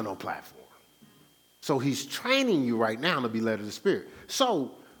phenomenal platform. So he's training you right now to be led of the Spirit.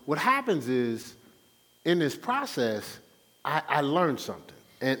 So what happens is, in this process, I learned something,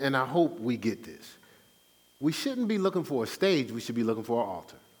 and I hope we get this. We shouldn't be looking for a stage. We should be looking for an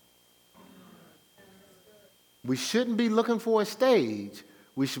altar. We shouldn't be looking for a stage.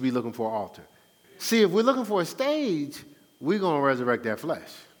 We should be looking for an altar. See, if we're looking for a stage, we're going to resurrect that flesh.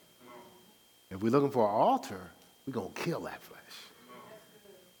 If we're looking for an altar, we're going to kill that flesh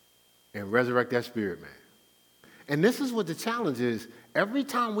and resurrect that spirit, man. And this is what the challenge is. Every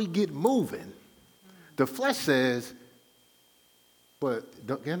time we get moving, the flesh says, but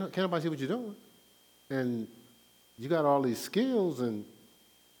can't nobody see what you're doing? And you got all these skills and,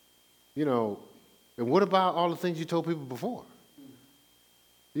 and what about all the things you told people before?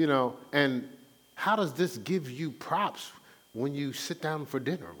 And how does this give you props when you sit down for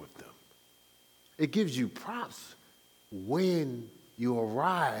dinner with them? It gives you props when you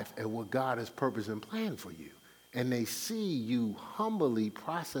arrive at what God has purposed and planned for you. And they see you humbly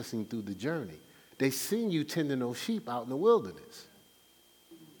processing through the journey. They see you tending those sheep out in the wilderness.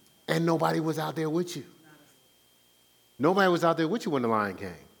 And nobody was out there with you. Nobody was out there with you when the lion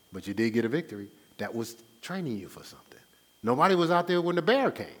came. But you did get a victory that was training you for something. Nobody was out there when the bear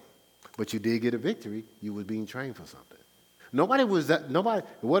came. But you did get a victory. You were being trained for something. It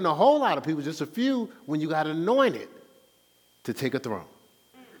wasn't a whole lot of people, just a few when you got anointed to take a throne.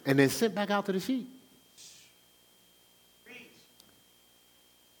 And then sent back out to the sheep.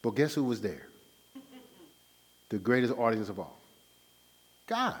 But guess who was there? The greatest audience of all.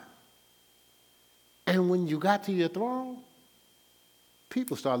 God. And when you got to your throne,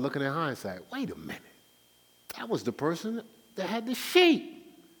 people start looking at hindsight. Wait a minute. That was the person that had the sheep.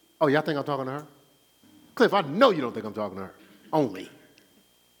 Oh, y'all think I'm talking to her? Cliff, I know you don't think I'm talking to her. Only.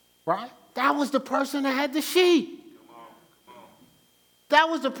 Right? That was the person that had the sheep. Come on. That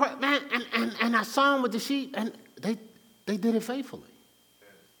was the man, and I saw him with the sheep, and they did it faithfully.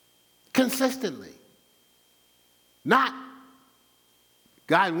 Consistently. Not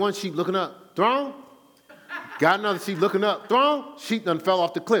got one sheep looking up, throne. Got another sheep looking up, throne. Sheep done fell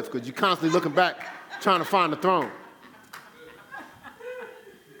off the cliff because you're constantly looking back trying to find the throne.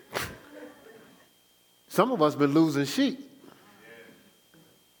 Some of us been losing sheep.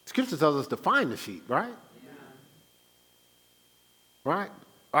 Scripture tells us to find the sheep, right? Right?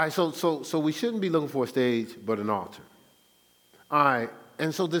 All right, so we shouldn't be looking for a stage, but an altar. All right,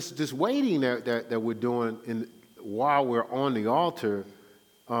 and so this waiting that we're doing while we're on the altar,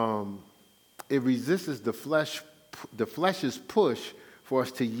 it resists the flesh's push for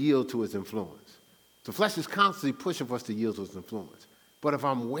us to yield to its influence. The flesh is constantly pushing for us to yield to its influence. But if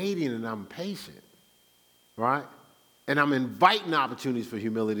I'm waiting and I'm patient, right, and I'm inviting opportunities for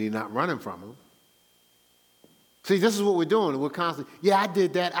humility, not running from them. See, this is what we're doing. We're constantly, I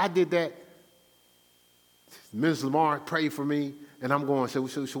did that. Minister Lamar prayed for me, and I'm going, so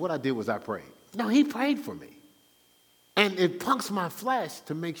what I did was I prayed. No, he prayed for me. And it punks my flesh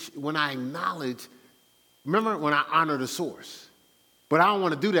to make sure, when I acknowledge, remember when I honor the source. But I don't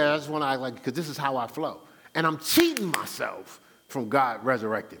want to do that. I just want to act like, because this is how I flow. And I'm cheating myself from God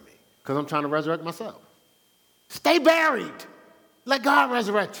resurrecting me because I'm trying to resurrect myself. Stay buried. Let God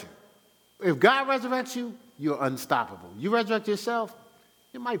resurrect you. If God resurrects you, you're unstoppable. You resurrect yourself,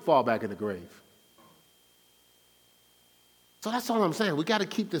 you might fall back in the grave. So that's all I'm saying. We got to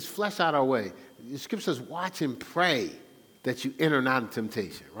keep this flesh out of our way. The scripture says, watch and pray that you enter not in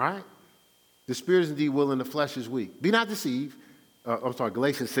temptation, right? The spirit is indeed willing, the flesh is weak. Be not deceived.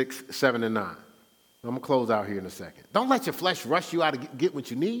 Galatians 6, 7, and 9. I'm going to close out here in a second. Don't let your flesh rush you out to get what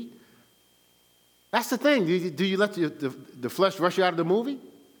you need. That's the thing. Do you let the flesh rush you out of the movie?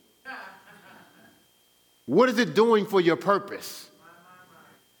 What is it doing for your purpose?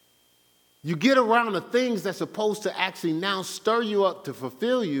 You get around the things that's supposed to actually now stir you up to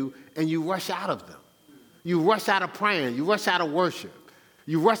fulfill you, and you rush out of them. You rush out of praying. You rush out of worship.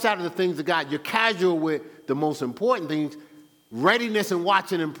 You rush out of the things of God. You're casual with the most important things. Readiness and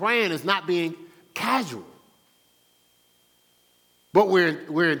watching and praying is not being casual. But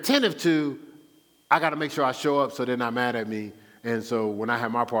we're attentive to, I got to make sure I show up so they're not mad at me, and so when I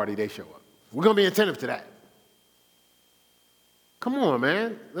have my party, they show up. We're going to be attentive to that. Come on,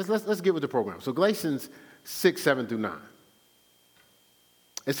 man. Let's get with the program. So Galatians 6, 7 through 9.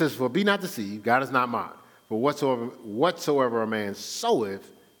 It says, for be not deceived, God is not mocked. For whatsoever a man soweth,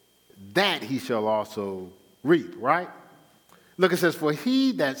 that he shall also reap, right? Look, it says, for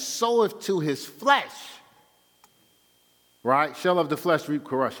he that soweth to his flesh, right, shall of the flesh reap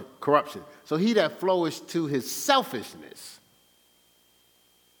corruption. So he that floweth to his selfishness,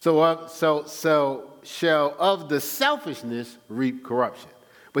 so shall of the selfishness reap corruption.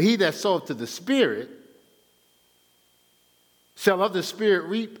 But he that soweth to the Spirit shall of the Spirit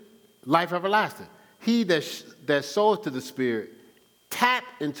reap life everlasting. He that soweth to the Spirit tap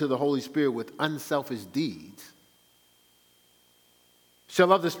into the Holy Spirit with unselfish deeds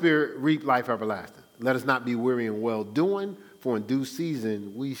shall of the Spirit reap life everlasting. Let us not be weary in well-doing, for in due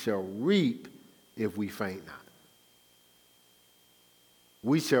season we shall reap if we faint not.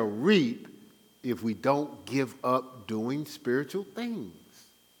 We shall reap if we don't give up doing spiritual things.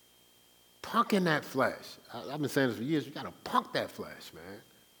 punking that flesh. I've been saying this for years. You got to punk that flesh, man.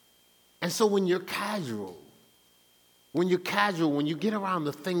 And so when you get around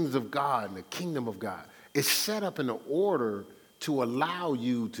the things of God and the kingdom of God, it's set up in an order to allow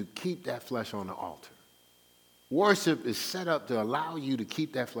you to keep that flesh on the altar. Worship is set up to allow you to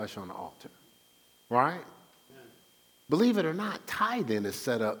keep that flesh on the altar, right? Amen. Believe it or not, tithing is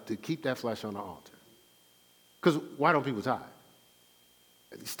set up to keep that flesh on the altar. Because why don't people tithe?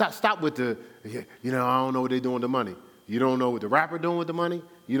 Stop with I don't know what they're doing with the money. You don't know what the rapper doing with the money.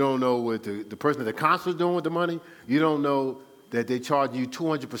 You don't know what the person at the concert's doing with the money. You don't know that they charge you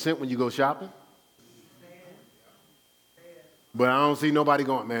 200% when you go shopping. But I don't see nobody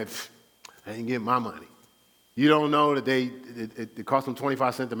going, man, I ain't getting my money. You don't know that it cost them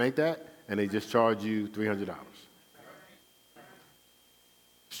 25 cents to make that, and they just charge you $300.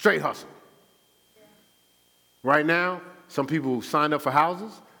 Straight hustle. Right now, some people signed up for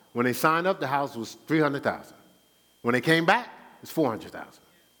houses. When they signed up, the house was $300,000. When they came back, it's $400,000.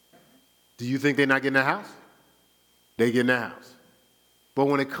 Do you think they're not getting that house? They getting that house. But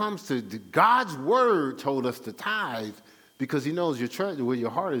when it comes to God's word told us to tithe because he knows your treasure, where your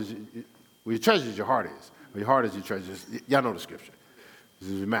heart is, where your treasure is, your heart is. Where your heart is, your treasure is. Y'all know the scripture. This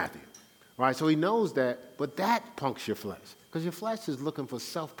is Matthew. All right, so he knows that, but that punks your flesh because your flesh is looking for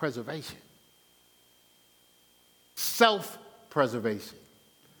self-preservation. Self-preservation.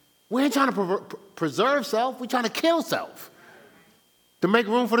 We ain't trying to preserve self. We're trying to kill self to make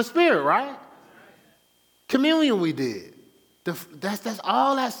room for the spirit, right? Communion we did. That's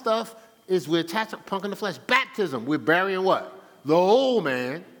all that stuff is we're attaching, punking the flesh. Baptism, we're burying what? The old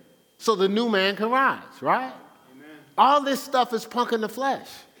man so the new man can rise, right? Amen. All this stuff is punking the flesh.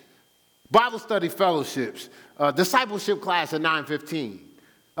 Bible study fellowships, discipleship class at 9:15.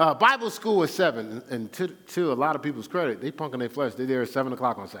 Bible school at 7, and to a lot of people's credit, they punking their flesh. They're there at 7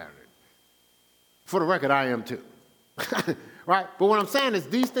 o'clock on Saturday. For the record, I am too. Right? But what I'm saying is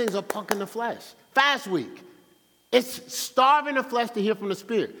these things are punking the flesh. Fast week. It's starving the flesh to hear from the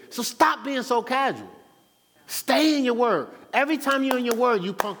Spirit. So stop being so casual. Stay in your word. Every time you're in your word,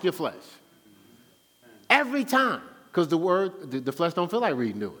 you punk your flesh. Every time. Because the flesh don't feel like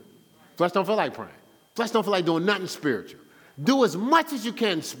reading, do it? Flesh don't feel like praying. Flesh don't feel like doing nothing spiritual. Do as much as you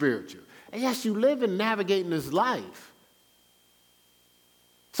can spiritual. And yes, you live and navigate in this life.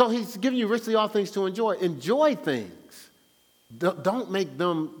 So he's giving you richly all things to enjoy. Enjoy things. Don't make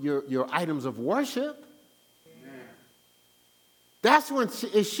them your items of worship. Amen. That's when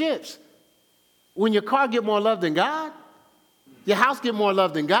it shifts. When your car get more love than God, your house get more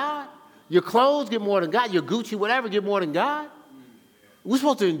love than God, your clothes get more than God, your Gucci, whatever, get more than God. We're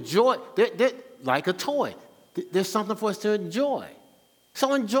supposed to enjoy. They're like a toy. There's something for us to enjoy.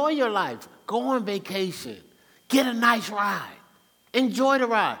 So enjoy your life. Go on vacation. Get a nice ride. Enjoy the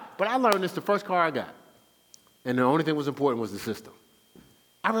ride. But I learned this the first car I got. And the only thing that was important was the system.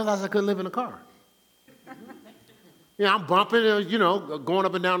 I realized I couldn't live in a car. I'm bumping, going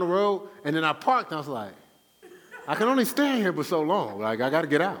up and down the road. And then I parked and I was like, I can only stand here for so long. Like, I got to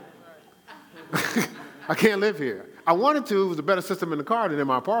get out. I can't live here. I wanted to. It was a better system in the car than in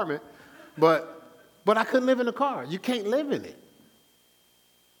my apartment. But I couldn't live in a car. You can't live in it.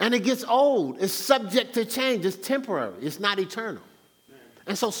 And it gets old. It's subject to change. It's temporary. It's not eternal.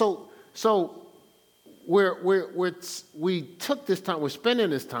 And so we took this time. We're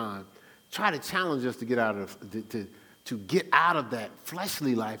spending this time try to challenge us to get out of that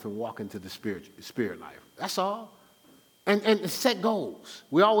fleshly life and walk into the spirit life. That's all. And set goals.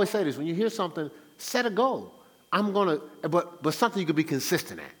 We always say this. When you hear something, set a goal. But something you could be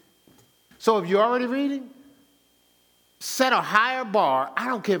consistent at. So if you're already reading, set a higher bar. I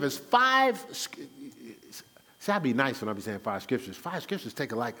don't care if it's 5. See, I'd be nice when I be saying 5 scriptures. 5 scriptures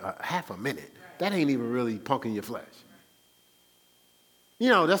take like a half a minute. That ain't even really punking your flesh.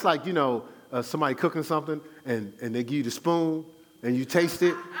 That's like, somebody cooking something and they give you the spoon and you taste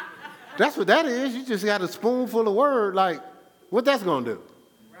it. That's what that is. You just got a spoonful of word. Like, what that's going to do?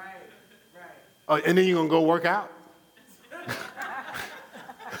 Right. And then you're going to go work out?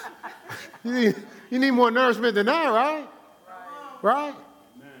 You need more nourishment than that, right? Right?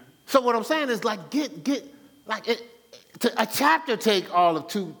 So what I'm saying is like get like a chapter take all of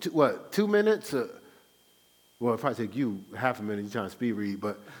 2 minutes? Well, it'll probably take you half a minute. You're trying to speed read,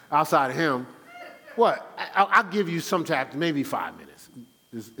 but outside of him, I'll give you some chapters, maybe 5 minutes.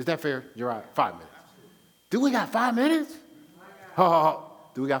 Is that fair, Gerard? 5 minutes. Do we got 5 minutes?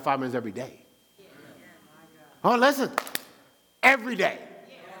 Do we got 5 minutes every day? Oh, listen, every day.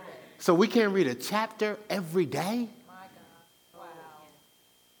 So we can't read a chapter every day?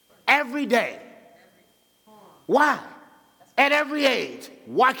 Every day. Why? At every age.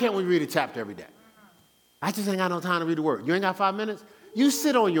 Why can't we read a chapter every day? I just ain't got no time to read the word. You ain't got 5 minutes? You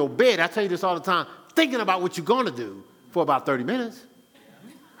sit on your bed, I tell you this all the time, thinking about what you're going to do for about 30 minutes.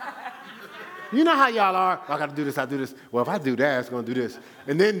 You know how y'all are? I got to do this, I do this. Well, if I do that, it's going to do this.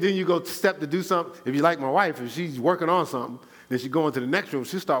 And then you go step to do something. If you like my wife, if she's working on something, then she go into the next room,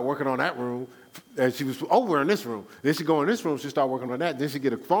 she'll start working on that room. And she was over in this room. Then she go in this room, she'll start working on that. Then she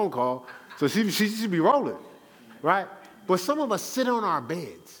get a phone call. So she should be rolling, right? But some of us sit on our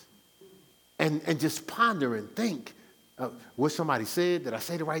beds and just ponder and think, what somebody said, did I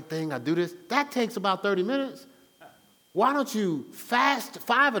say the right thing? I do this. That takes about 30 minutes. Why don't you fast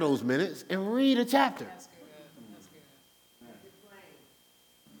 5 of those minutes and read a chapter? That's good. That's good.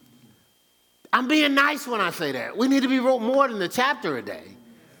 I'm being nice when I say that. We need to be wrote more than a chapter a day.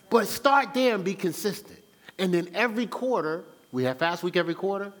 But start there and be consistent. And then every quarter, we have Fast Week every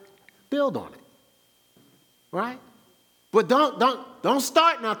quarter, build on it. Right? But don't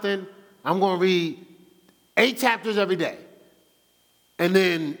start nothing. I'm going to read 8 chapters every day. And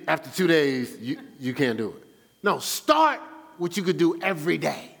then after 2 days, you can't do it. No, start what you could do every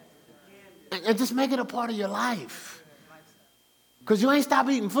day. And just make it a part of your life. Because you ain't stop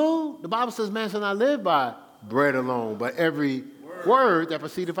eating food. The Bible says man shall not live by bread alone, but every word that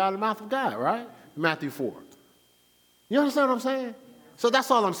proceedeth out of the mouth of God, right? Matthew 4. You understand what I'm saying? So that's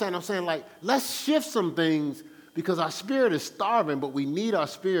all I'm saying. I'm saying, like, let's shift some things because our spirit is starving, but we need our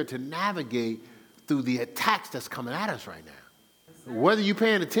spirit to navigate through the attacks that's coming at us right now. Whether you're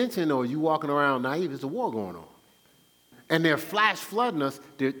paying attention or you walking around naive, there's a war going on. And they're flash flooding us.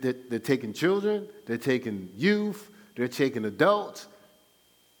 They're taking children, they're taking youth, they're taking adults.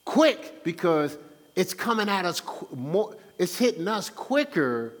 Quick, because it's coming at us more. It's hitting us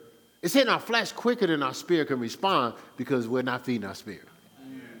quicker. It's hitting our flesh quicker than our spirit can respond because we're not feeding our spirit.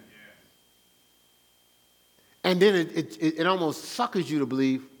 And then it almost suckers you to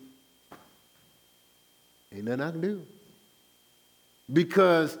believe, ain't nothing I can do.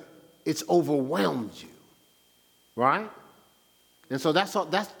 Because it's overwhelmed you, right? And so that's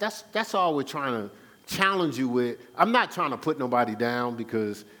all we're trying to challenge you with. I'm not trying to put nobody down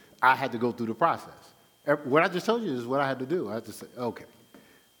because I had to go through the process. What I just told you is what I had to do. I had to say, okay,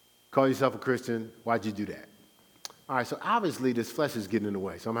 call yourself a Christian. Why'd you do that? All right, so obviously this flesh is getting in the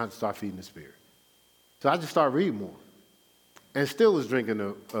way, so I'm going to have to start feeding the spirit. So I just started reading more and still was drinking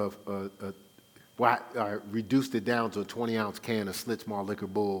I reduced it down to a 20-ounce can of Schlitz Liquor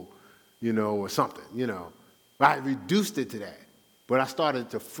Bull, or something, I reduced it to that. But I started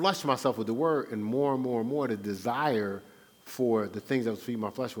to flush myself with the word, and more and more and more the desire for the things that was feeding my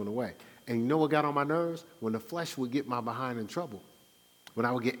flesh went away. And you know what got on my nerves? When the flesh would get my behind in trouble. When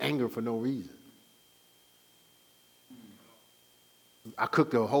I would get angry for no reason. I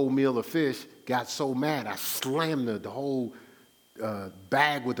cooked a whole meal of fish, got so mad, I slammed the whole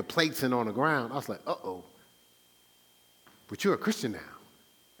bag with the plates in on the ground. I was like, uh-oh. But you're a Christian now.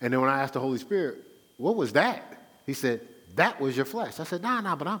 And then when I asked the Holy Spirit, what was that? He said, that was your flesh. I said,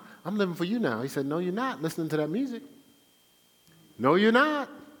 nah, but I'm living for you now. He said, no, you're not listening to that music. No, you're not.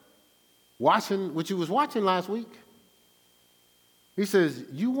 Watching what you was watching last week. He says,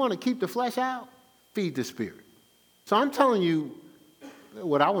 you want to keep the flesh out? Feed the spirit. So I'm telling you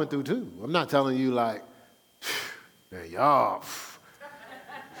what I went through too. I'm not telling you like, man, y'all,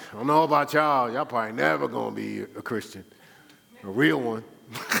 I don't know about y'all. Y'all probably never going to be a Christian, a real one.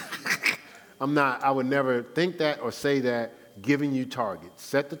 I would never think that or say that, giving you targets.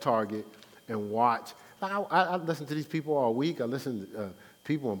 Set the target and watch. Like I listen to these people all week. I listen to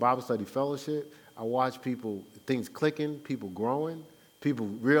people in Bible study fellowship. I watch people, things clicking, people growing, people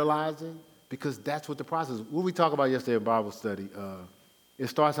realizing, because that's what the process is. What we talked about yesterday in Bible study, it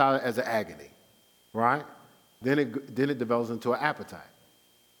starts out as an agony, right? Then it develops into an appetite.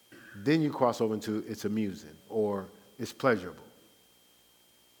 Then you cross over into it's amusing or it's pleasurable.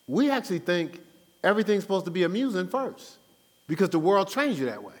 We actually think everything's supposed to be amusing first because the world trains you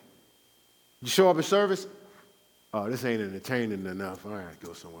that way. You show up at service, oh, this ain't entertaining enough. All right,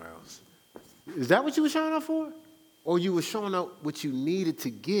 go somewhere else. Is that what you were showing up for? Or you were showing up what you needed to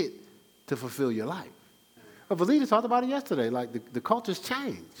get to fulfill your life? But Valita talked about it yesterday. Like the culture's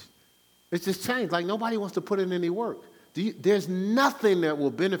changed. It's just changed. Like nobody wants to put in any work. There's nothing that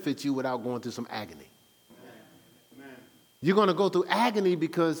will benefit you without going through some agony. Amen. You're going to go through agony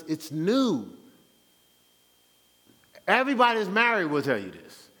because it's new. Everybody that's married will tell you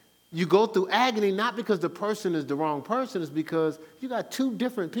this. You go through agony not because the person is the wrong person. It's because you got two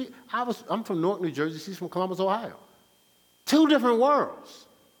different people. I'm from Newark, New Jersey. She's from Columbus, Ohio. Two different worlds.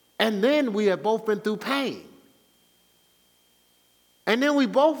 And then we have both been through pain. And then we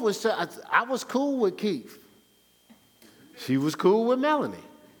both I was cool with Keith. She was cool with Melanie.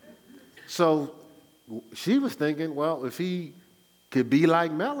 So she was thinking, well, if he could be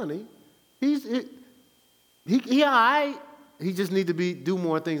like Melanie, he all right. He just need to do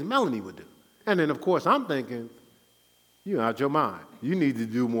more things Melanie would do. And then, of course, I'm thinking, you're out your mind. You need to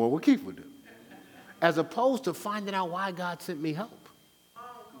do more what Keith would do. As opposed to finding out why God sent me help.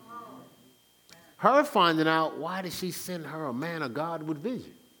 Her finding out why did she send her a man of God with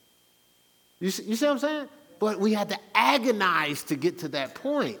vision. You see what I'm saying? But we had to agonize to get to that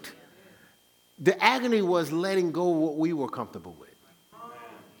point. The agony was letting go of what we were comfortable with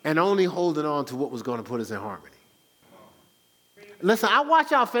and only holding on to what was going to put us in harmony. Listen, I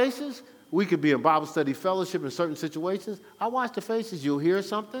watch our faces. We could be in Bible study fellowship in certain situations. I watch the faces. You'll hear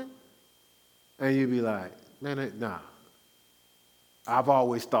something, and you'll be like, man, nah. I've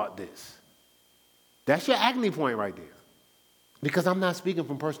always thought this. That's your agony point right there. Because I'm not speaking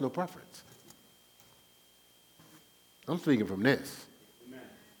from personal preference. I'm speaking from this. Amen.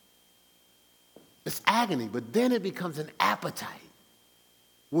 It's agony, but then it becomes an appetite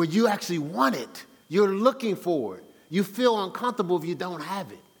where you actually want it. You're looking for it. You feel uncomfortable if you don't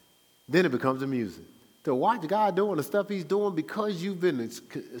have it. Then it becomes amusing. To watch God doing the stuff he's doing because you've been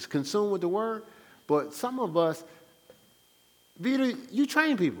consumed with the word. But some of us, Vita, you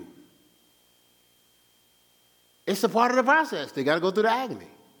train people. It's a part of the process. They got to go through the agony.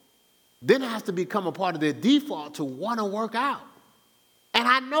 Then it has to become a part of their default to want to work out. And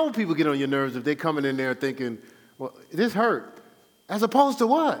I know people get on your nerves if they're coming in there thinking, well, this hurt. As opposed to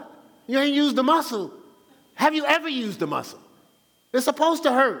what? You ain't used the muscle. Have you ever used the muscle? It's supposed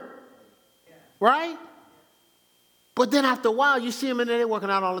to hurt. Right? But then after a while, you see them in there, they're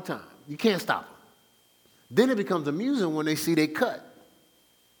working out all the time. You can't stop them. Then it becomes amusing when they see they cut.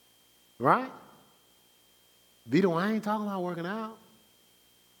 Right? Vito, I ain't talking about working out.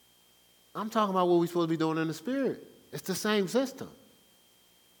 I'm talking about what we're supposed to be doing in the spirit. It's the same system.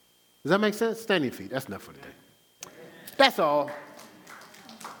 Does that make sense? Stand your feet. That's enough for today. That's all.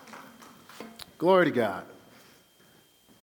 Glory to God.